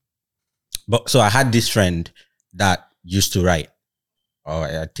so I had this friend that used to write.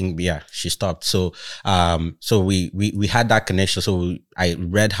 I think she stopped. So we had that connection. So I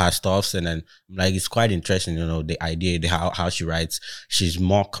read her stuff and then like it's quite interesting, the idea, how she writes. She's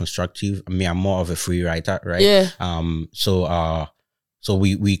more constructive. I mean, I'm more of a free writer, right? Yeah. So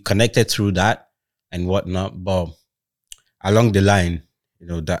we connected through that and whatnot. But along the line,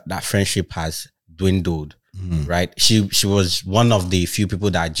 that friendship has dwindled. Right. She was one of the few people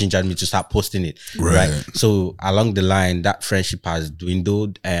that gingered me to start posting it. Right. So along the line, that friendship has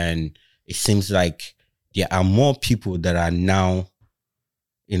dwindled, and it seems like there are more people that are now,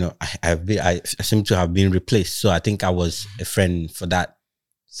 I seem to have been replaced. So I think I was a friend for that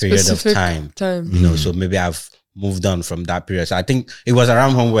period of time. So maybe I've moved on from that period. So I think it was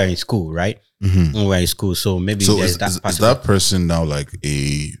around when we were in school, right? When we were in school. So maybe is that person now like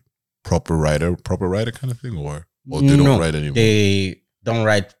a proper writer kind of thing, or they don't write anymore? They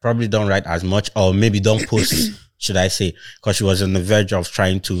probably don't write as much, or maybe don't post, should I say, because she was on the verge of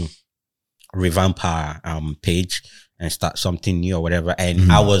trying to revamp her page and start something new or whatever.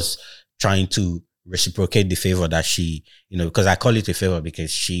 And I was trying to reciprocate the favor that she, because I call it a favor because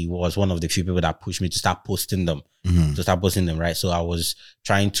she was one of the few people that pushed me to start posting them, right? So I was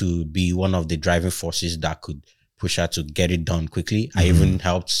trying to be one of the driving forces that could push her to get it done quickly. I even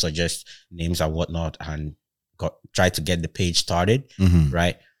helped suggest names and whatnot and tried to get the page started,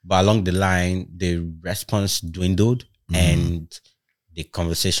 right? But along the line, the response dwindled and the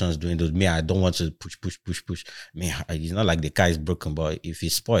conversations dwindled. Me, I don't want to push. Me, it's not like the car is broken, but if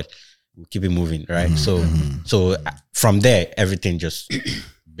it's spoiled, we'll keep it moving, right? So from there, everything just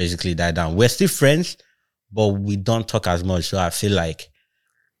basically died down. We're still friends, but we don't talk as much. So I feel like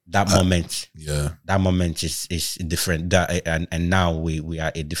that moment is different. And now we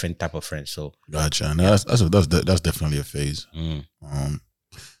are a different type of friends. So gotcha. No, that's definitely a phase.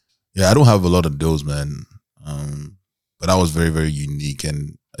 I don't have a lot of those, man. But that was very, very unique,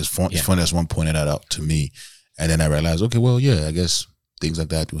 and it's funny as someone pointed that out to me, and then I realized, okay, well, yeah, I guess things like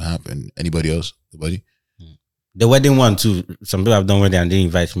that do happen. Anybody else? Anybody? The wedding one too. Some people have done wedding and they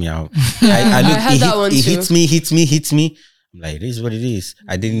invite me out. I had that one too. It hits me. Like, it is what it is.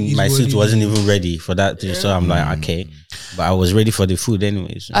 My suit wasn't even ready for that. So I'm like, okay. But I was ready for the food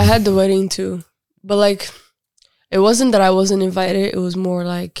anyways. I had the wedding too. But like, it wasn't that I wasn't invited. It was more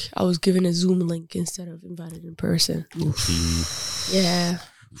like I was given a Zoom link instead of invited in person. Yeah.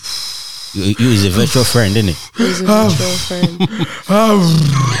 You is a virtual friend, isn't it? He was a virtual friend.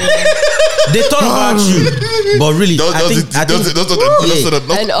 They thought about you, but really,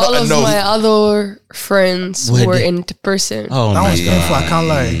 and all of my other friends were in person. Oh That my was painful. I can't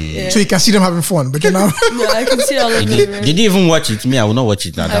lie. Yeah. So you can see them having fun, but you know. Yeah, I can see all of them. Did you even watch it? Me, I will not watch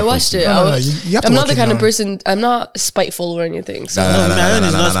it. I watched it. No, you have to I'm not watch the it kind of now. person. I'm not spiteful or anything. So Man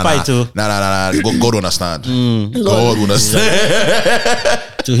is not spy too. Nah. God understand. God understand.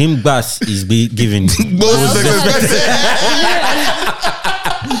 To him, Bass is be given.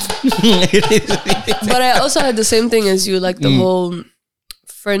 But I also had the same thing as you, like the whole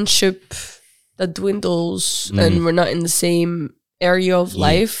friendship that dwindles and we're not in the same area of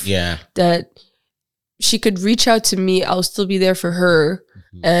life. Yeah. That she could reach out to me, I'll still be there for her.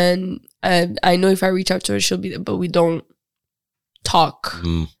 And I know if I reach out to her, she'll be there, but we don't talk.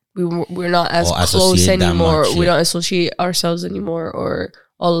 We're not as close anymore. We don't associate ourselves anymore or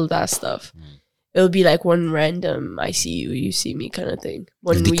all of that stuff. It'll be like one random I see you, you see me kind of thing.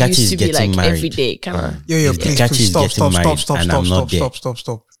 When we used to be like married. every day kind of. Yo, please stop.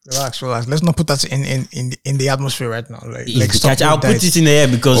 Relax. Let's not put that in the atmosphere right now. I'll put it in the air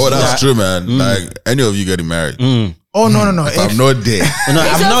because that's true, man. Like any of you getting married. Oh no. If I'm not there. No,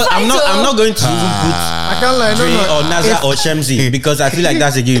 I'm not going to even put I can't lie. Dre or Naza or Shemzi because I feel like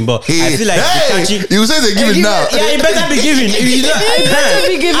that's a given. But I feel like you say they're giving now. Yeah, it better be given. It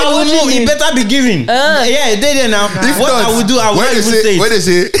better be given. Yeah, they now. What I will do, I will even say it. What they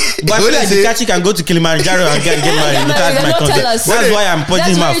say? But I feel like the Kachi can go to Kilimanjaro and get married without my consent. That's why I'm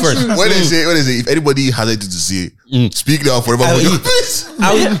putting him out first. What they say? If anybody has anything to say, speak now forever. I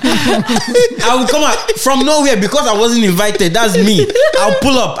will come out from nowhere because I wasn't invited. That's me. I'll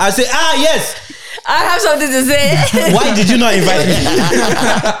pull up. I say, yes. I have something to say. Why did you not invite me?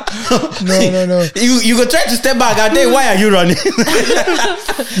 No. You go try to step back. I tell you, why are you running?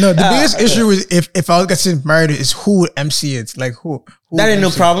 No, the biggest issue is if I was getting married is who would MC it. Like who that ain't no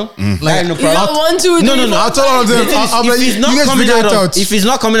problem. That ain't no problem. You don't want to. No. I'll tell all of them. If it's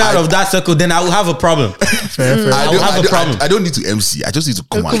not coming out of that circle, then I will have a problem. Fair. I will have a problem. I don't need to MC. I just need to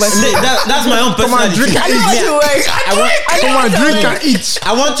come and That's my own personality. Come on, drink and eat.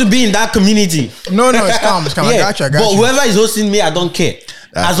 I want to be in that community. No, it's calm. I got you. But whoever is hosting me, I don't care.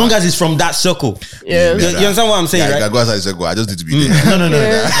 As long as it's from that circle. Yeah. You understand what I'm saying, right? I go outside the circle. I just need to be there. No. Don't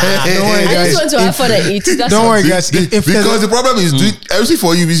worry, I guys. just want to have fun and eat. Don't worry, guys. Because the problem is doing everything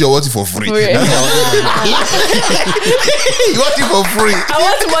for you means you're wanting for free. Yeah. You want it for free. I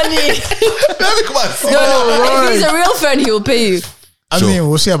want money. Let me come and see. No. If he's a real friend, he will pay you. I mean,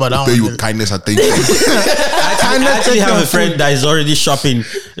 we'll see about that Pay one. you with kindness and thank you. I actually have a friend that is already shopping.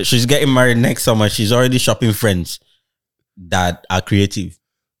 She's getting married next summer. She's already shopping friends that are creative.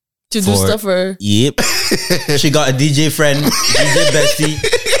 To do stuff for her. Yep. She got a DJ friend, DJ bestie.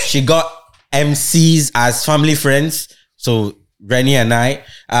 She got MCs as family friends. So Rennie and I.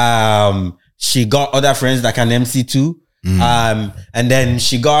 She got other friends that can MC too. And then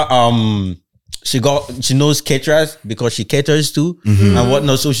she knows caterers because she caters too and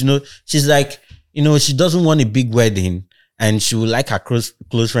whatnot. So she's like, she doesn't want a big wedding and she would like her close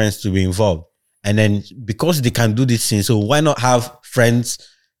friends to be involved. And then because they can do this thing, so why not have friends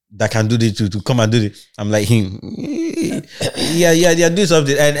that can do this to come and do it? I'm like, yeah, do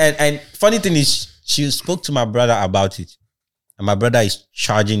something. And funny thing is, she spoke to my brother about it. And my brother is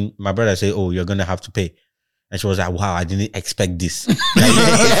charging. My brother said, "Oh, you're gonna have to pay." And she was like, "Wow, I didn't expect this." Like,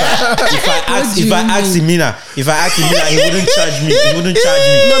 if I asked Emina, he wouldn't charge me.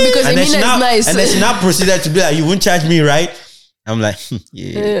 No, because Emina is nice. And then she now proceeded to be like, "You won't charge me, right?" I'm like,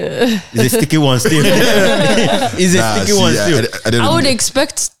 yeah. It's a sticky one still. I would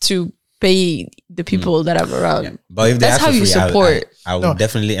expect to pay the people that I'm around. Yeah. But if that's how you support. I would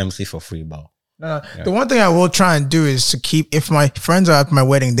definitely MC for free, bro. No. The one thing I will try and do is to keep, if my friends are at my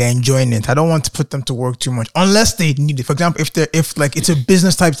wedding, they're enjoying it. I don't want to put them to work too much unless they need it. For example, if it's a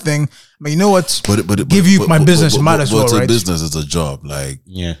business type thing, but you know what? Give you my business, might as well, right? It's a business, it's a job. Like,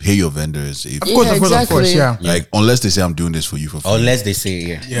 pay your vendors. Of course, yeah. Like, unless they say I'm doing this for you for free. Unless they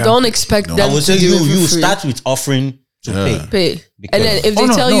say, Don't expect them. I would say you start with offering to pay. And then if they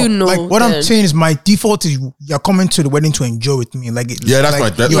tell you no, like what I'm saying is my default is you're coming to the wedding to enjoy with me. Like that's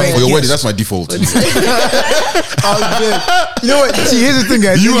like, for your wedding. That's my default. You know what? See, here's the thing,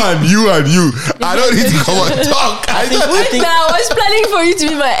 guys. You and you. I don't need to come and talk. I was planning for you to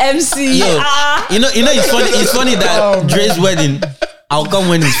be my MC. Yo, you know, it's funny that Dre's wedding, I'll come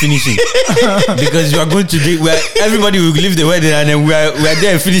when it's finishing because you are going to drink where everybody will leave the wedding and then we're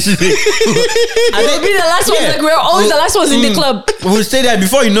there finishing it. And we'll be the last ones. Like we're always the last ones in the club. We'll stay there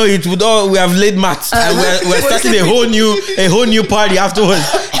before you know it. We have laid mats and we're starting a whole new party afterwards.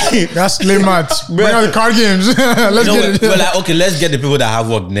 That's late mats. Bring out the card games. Let's get it. We're like, okay, let's get the people that have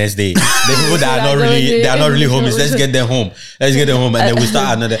work next day. The people that are not really homies. Let's get them home. And then we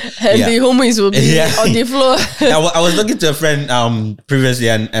start another. And the homies will be on the floor. I was talking to a friend previously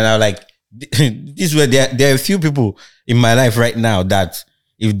and I was like, this way there are a few people in my life right now that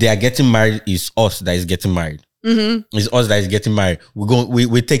if they are getting married, it's us that is getting married. Mm-hmm. It's us that is getting married.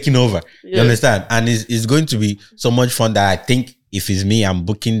 We're taking over. Yeah. You understand? And it's going to be so much fun that I think if it's me, I'm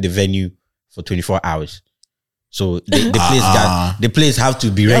booking the venue for 24 hours. So the place have to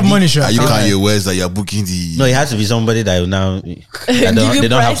be ready. Are you Kanye West that you're booking the? No, it has to be somebody that will now. They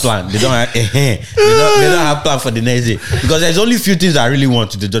don't have plan. They don't have plan for the next day because there's only few things I really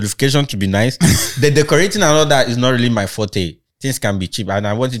want. The jollification to be nice. The decorating and all that is not really my forte. Things can be cheap, and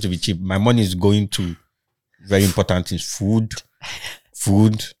I want it to be cheap. My money is going to very important things: food.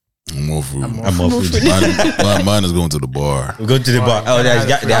 More food. I'm more food. Mine is going to the bar. We go to the bar. Oh, there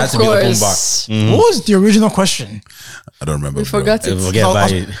has to be an open bar. Mm-hmm. What was the original question? I don't remember. We forgot it. Forget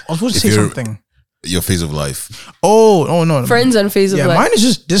about it. I was supposed to say something. Your phase of life. Oh no. Friends and phase of life. Mine is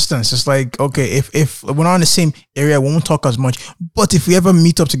just distance. It's like, okay, if we're not in the same area, we won't talk as much. But if we ever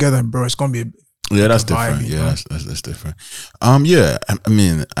meet up together, bro, it's gonna be that's different. That's different. I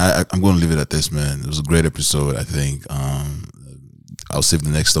mean, I'm going to leave it at this, man. It was a great episode, I think. I'll save the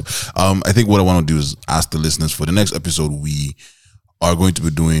next stuff. I think what I want to do is ask the listeners for the next episode. We are going to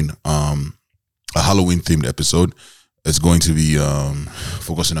be doing a Halloween themed episode. It's going to be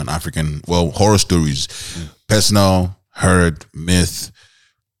focusing on horror stories, personal, heard, myth,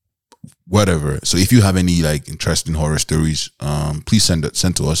 whatever. So if you have any like interesting horror stories, please send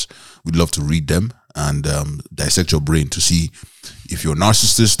to us. We'd love to read them and dissect your brain to see if you're a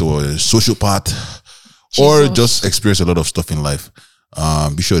narcissist or a sociopath or just experience a lot of stuff in life.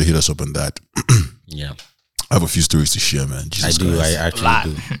 Be sure to hit us up on that. Yeah, I have a few stories to share, man. Jesus Christ. I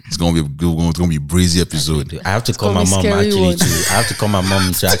actually do. It's gonna be a breezy episode. I have to call my mom actually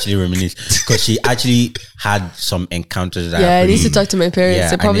to actually reminisce because she actually had some encounters. I need to talk to my parents.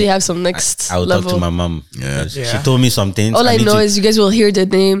 They probably have some next I will level. talk to my mom. Yeah. She told me some things. All I know is you guys will hear the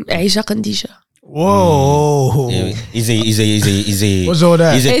name Aisha Kandisha. Whoa! Is a what's all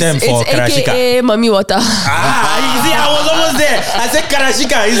that? Is a term for Karashika. AKA Mami Wata. I was almost there. I said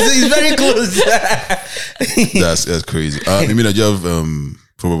Karashika. It's very close. That's crazy. I mean, do you have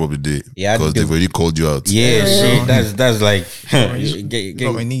proverb of the day? Yeah, because they've already called you out. Yeah, shit. That's like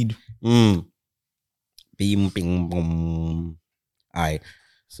what we need. Bing, bing, boom. Alright.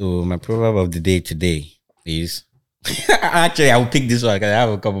 So my proverb of the day today is. Actually, I will pick this one because I have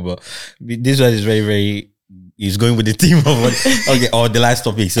a couple, but this one is very, very. Is going with the theme of what? Okay, or the last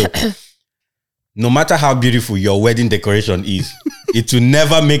topic. So, no matter how beautiful your wedding decoration is, it will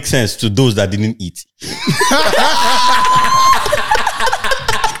never make sense to those that didn't eat.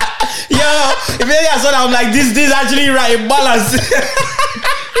 Yo, if I saw that, I'm like, this is actually right, balance.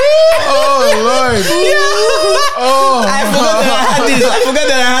 Oh Lord! Oh, I forgot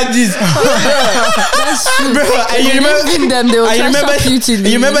that I had this. That's true. Bro, and you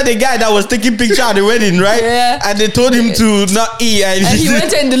remember the guy that was taking picture at the wedding, right? Yeah. And they told him to not eat, and he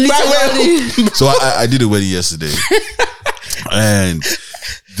went and deleted. So I did a wedding yesterday, and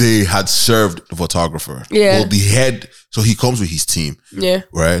they had served the photographer. Yeah. Well, the head. So he comes with his team. Yeah.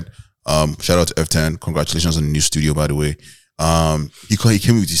 Right. Shout out to F10. Congratulations on the new studio, by the way. He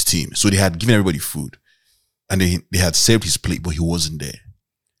came with his team, so they had given everybody food, and they had served his plate, but he wasn't there.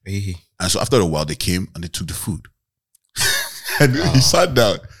 Hey. And so after a while, they came and they took the food, and he sat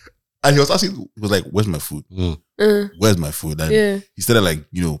down, and he was asking, he was like, "Where's my food? Where's my food?" And he started like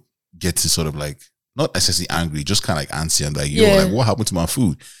getting sort of like not necessarily angry, just kind of like antsy and like, like what happened to my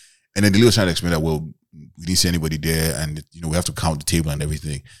food? And then the lady was trying to explain that we didn't see anybody there, and we have to count the table and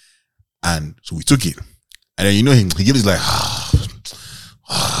everything, and so we took it. And then he gave us like,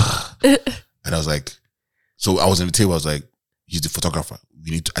 and I was like, so I was on the table. I was like, he's the photographer.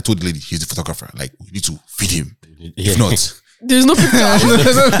 I told the lady, he's the photographer. Like, we need to feed him. If not, there's no picture.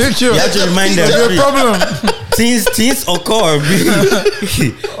 There's no picture. You have to remind them. There's a problem. Things occur.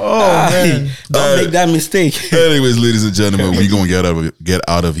 Man. Don't make that mistake. Anyways, ladies and gentlemen, we're gonna get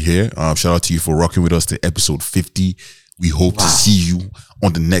out of here. Shout out to you for rocking with us to episode 50. We hope to see you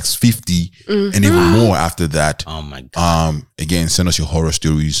on the next 50 and even more after that. Oh my God. Again, send us your horror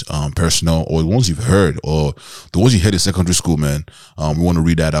stories, personal, or the ones you've heard, or the ones you heard in secondary school, man. We want to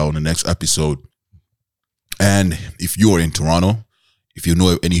read that out in the next episode. And if you are in Toronto, if you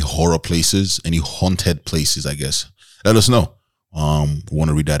know of any horror places, any haunted places, I guess, let us know. We want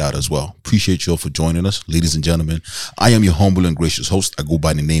to read that out as well. Appreciate you all for joining us, ladies and gentlemen. I am your humble and gracious host. I go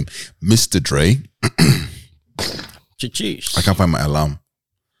by the name Mr. Dre. I can't find my alarm.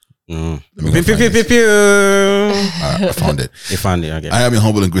 I found it. You found it. Okay. I am your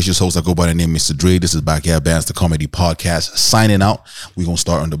humble and gracious host. I go by the name Mr. Dre. This is Backyard Bands, the comedy podcast. Signing out. We're gonna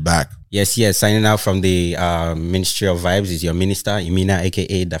start on the back. Yes. Signing out from the Ministry of Vibes is your minister, Imina,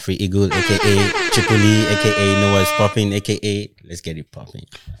 aka the Free Eagle, aka Tripoli, aka Noah's Popping, aka Let's Get It Popping.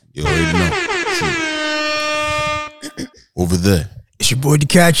 You already know. Over there. It's your boy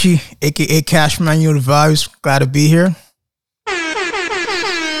Dikachi, aka Cashman. You know the vibes. Glad to be here.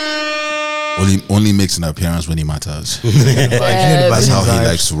 Only makes an appearance when he matters. That's how he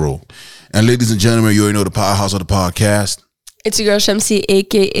likes to roll. And ladies and gentlemen, you already know the powerhouse of the podcast. It's your girl Shamsi,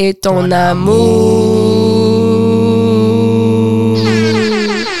 aka Ton Amour.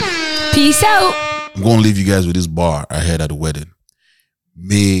 Peace out. I'm going to leave you guys with this bar I had at the wedding.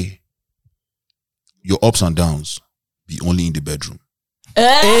 May your ups and downs be only in the bedroom.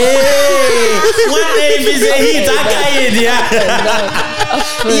 Hey, one day if it's a hit, I got it.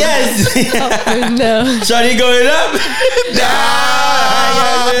 Yes. No. Shawty going up.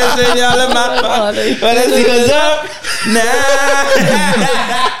 When it goes up. Nah.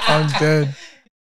 I'm dead.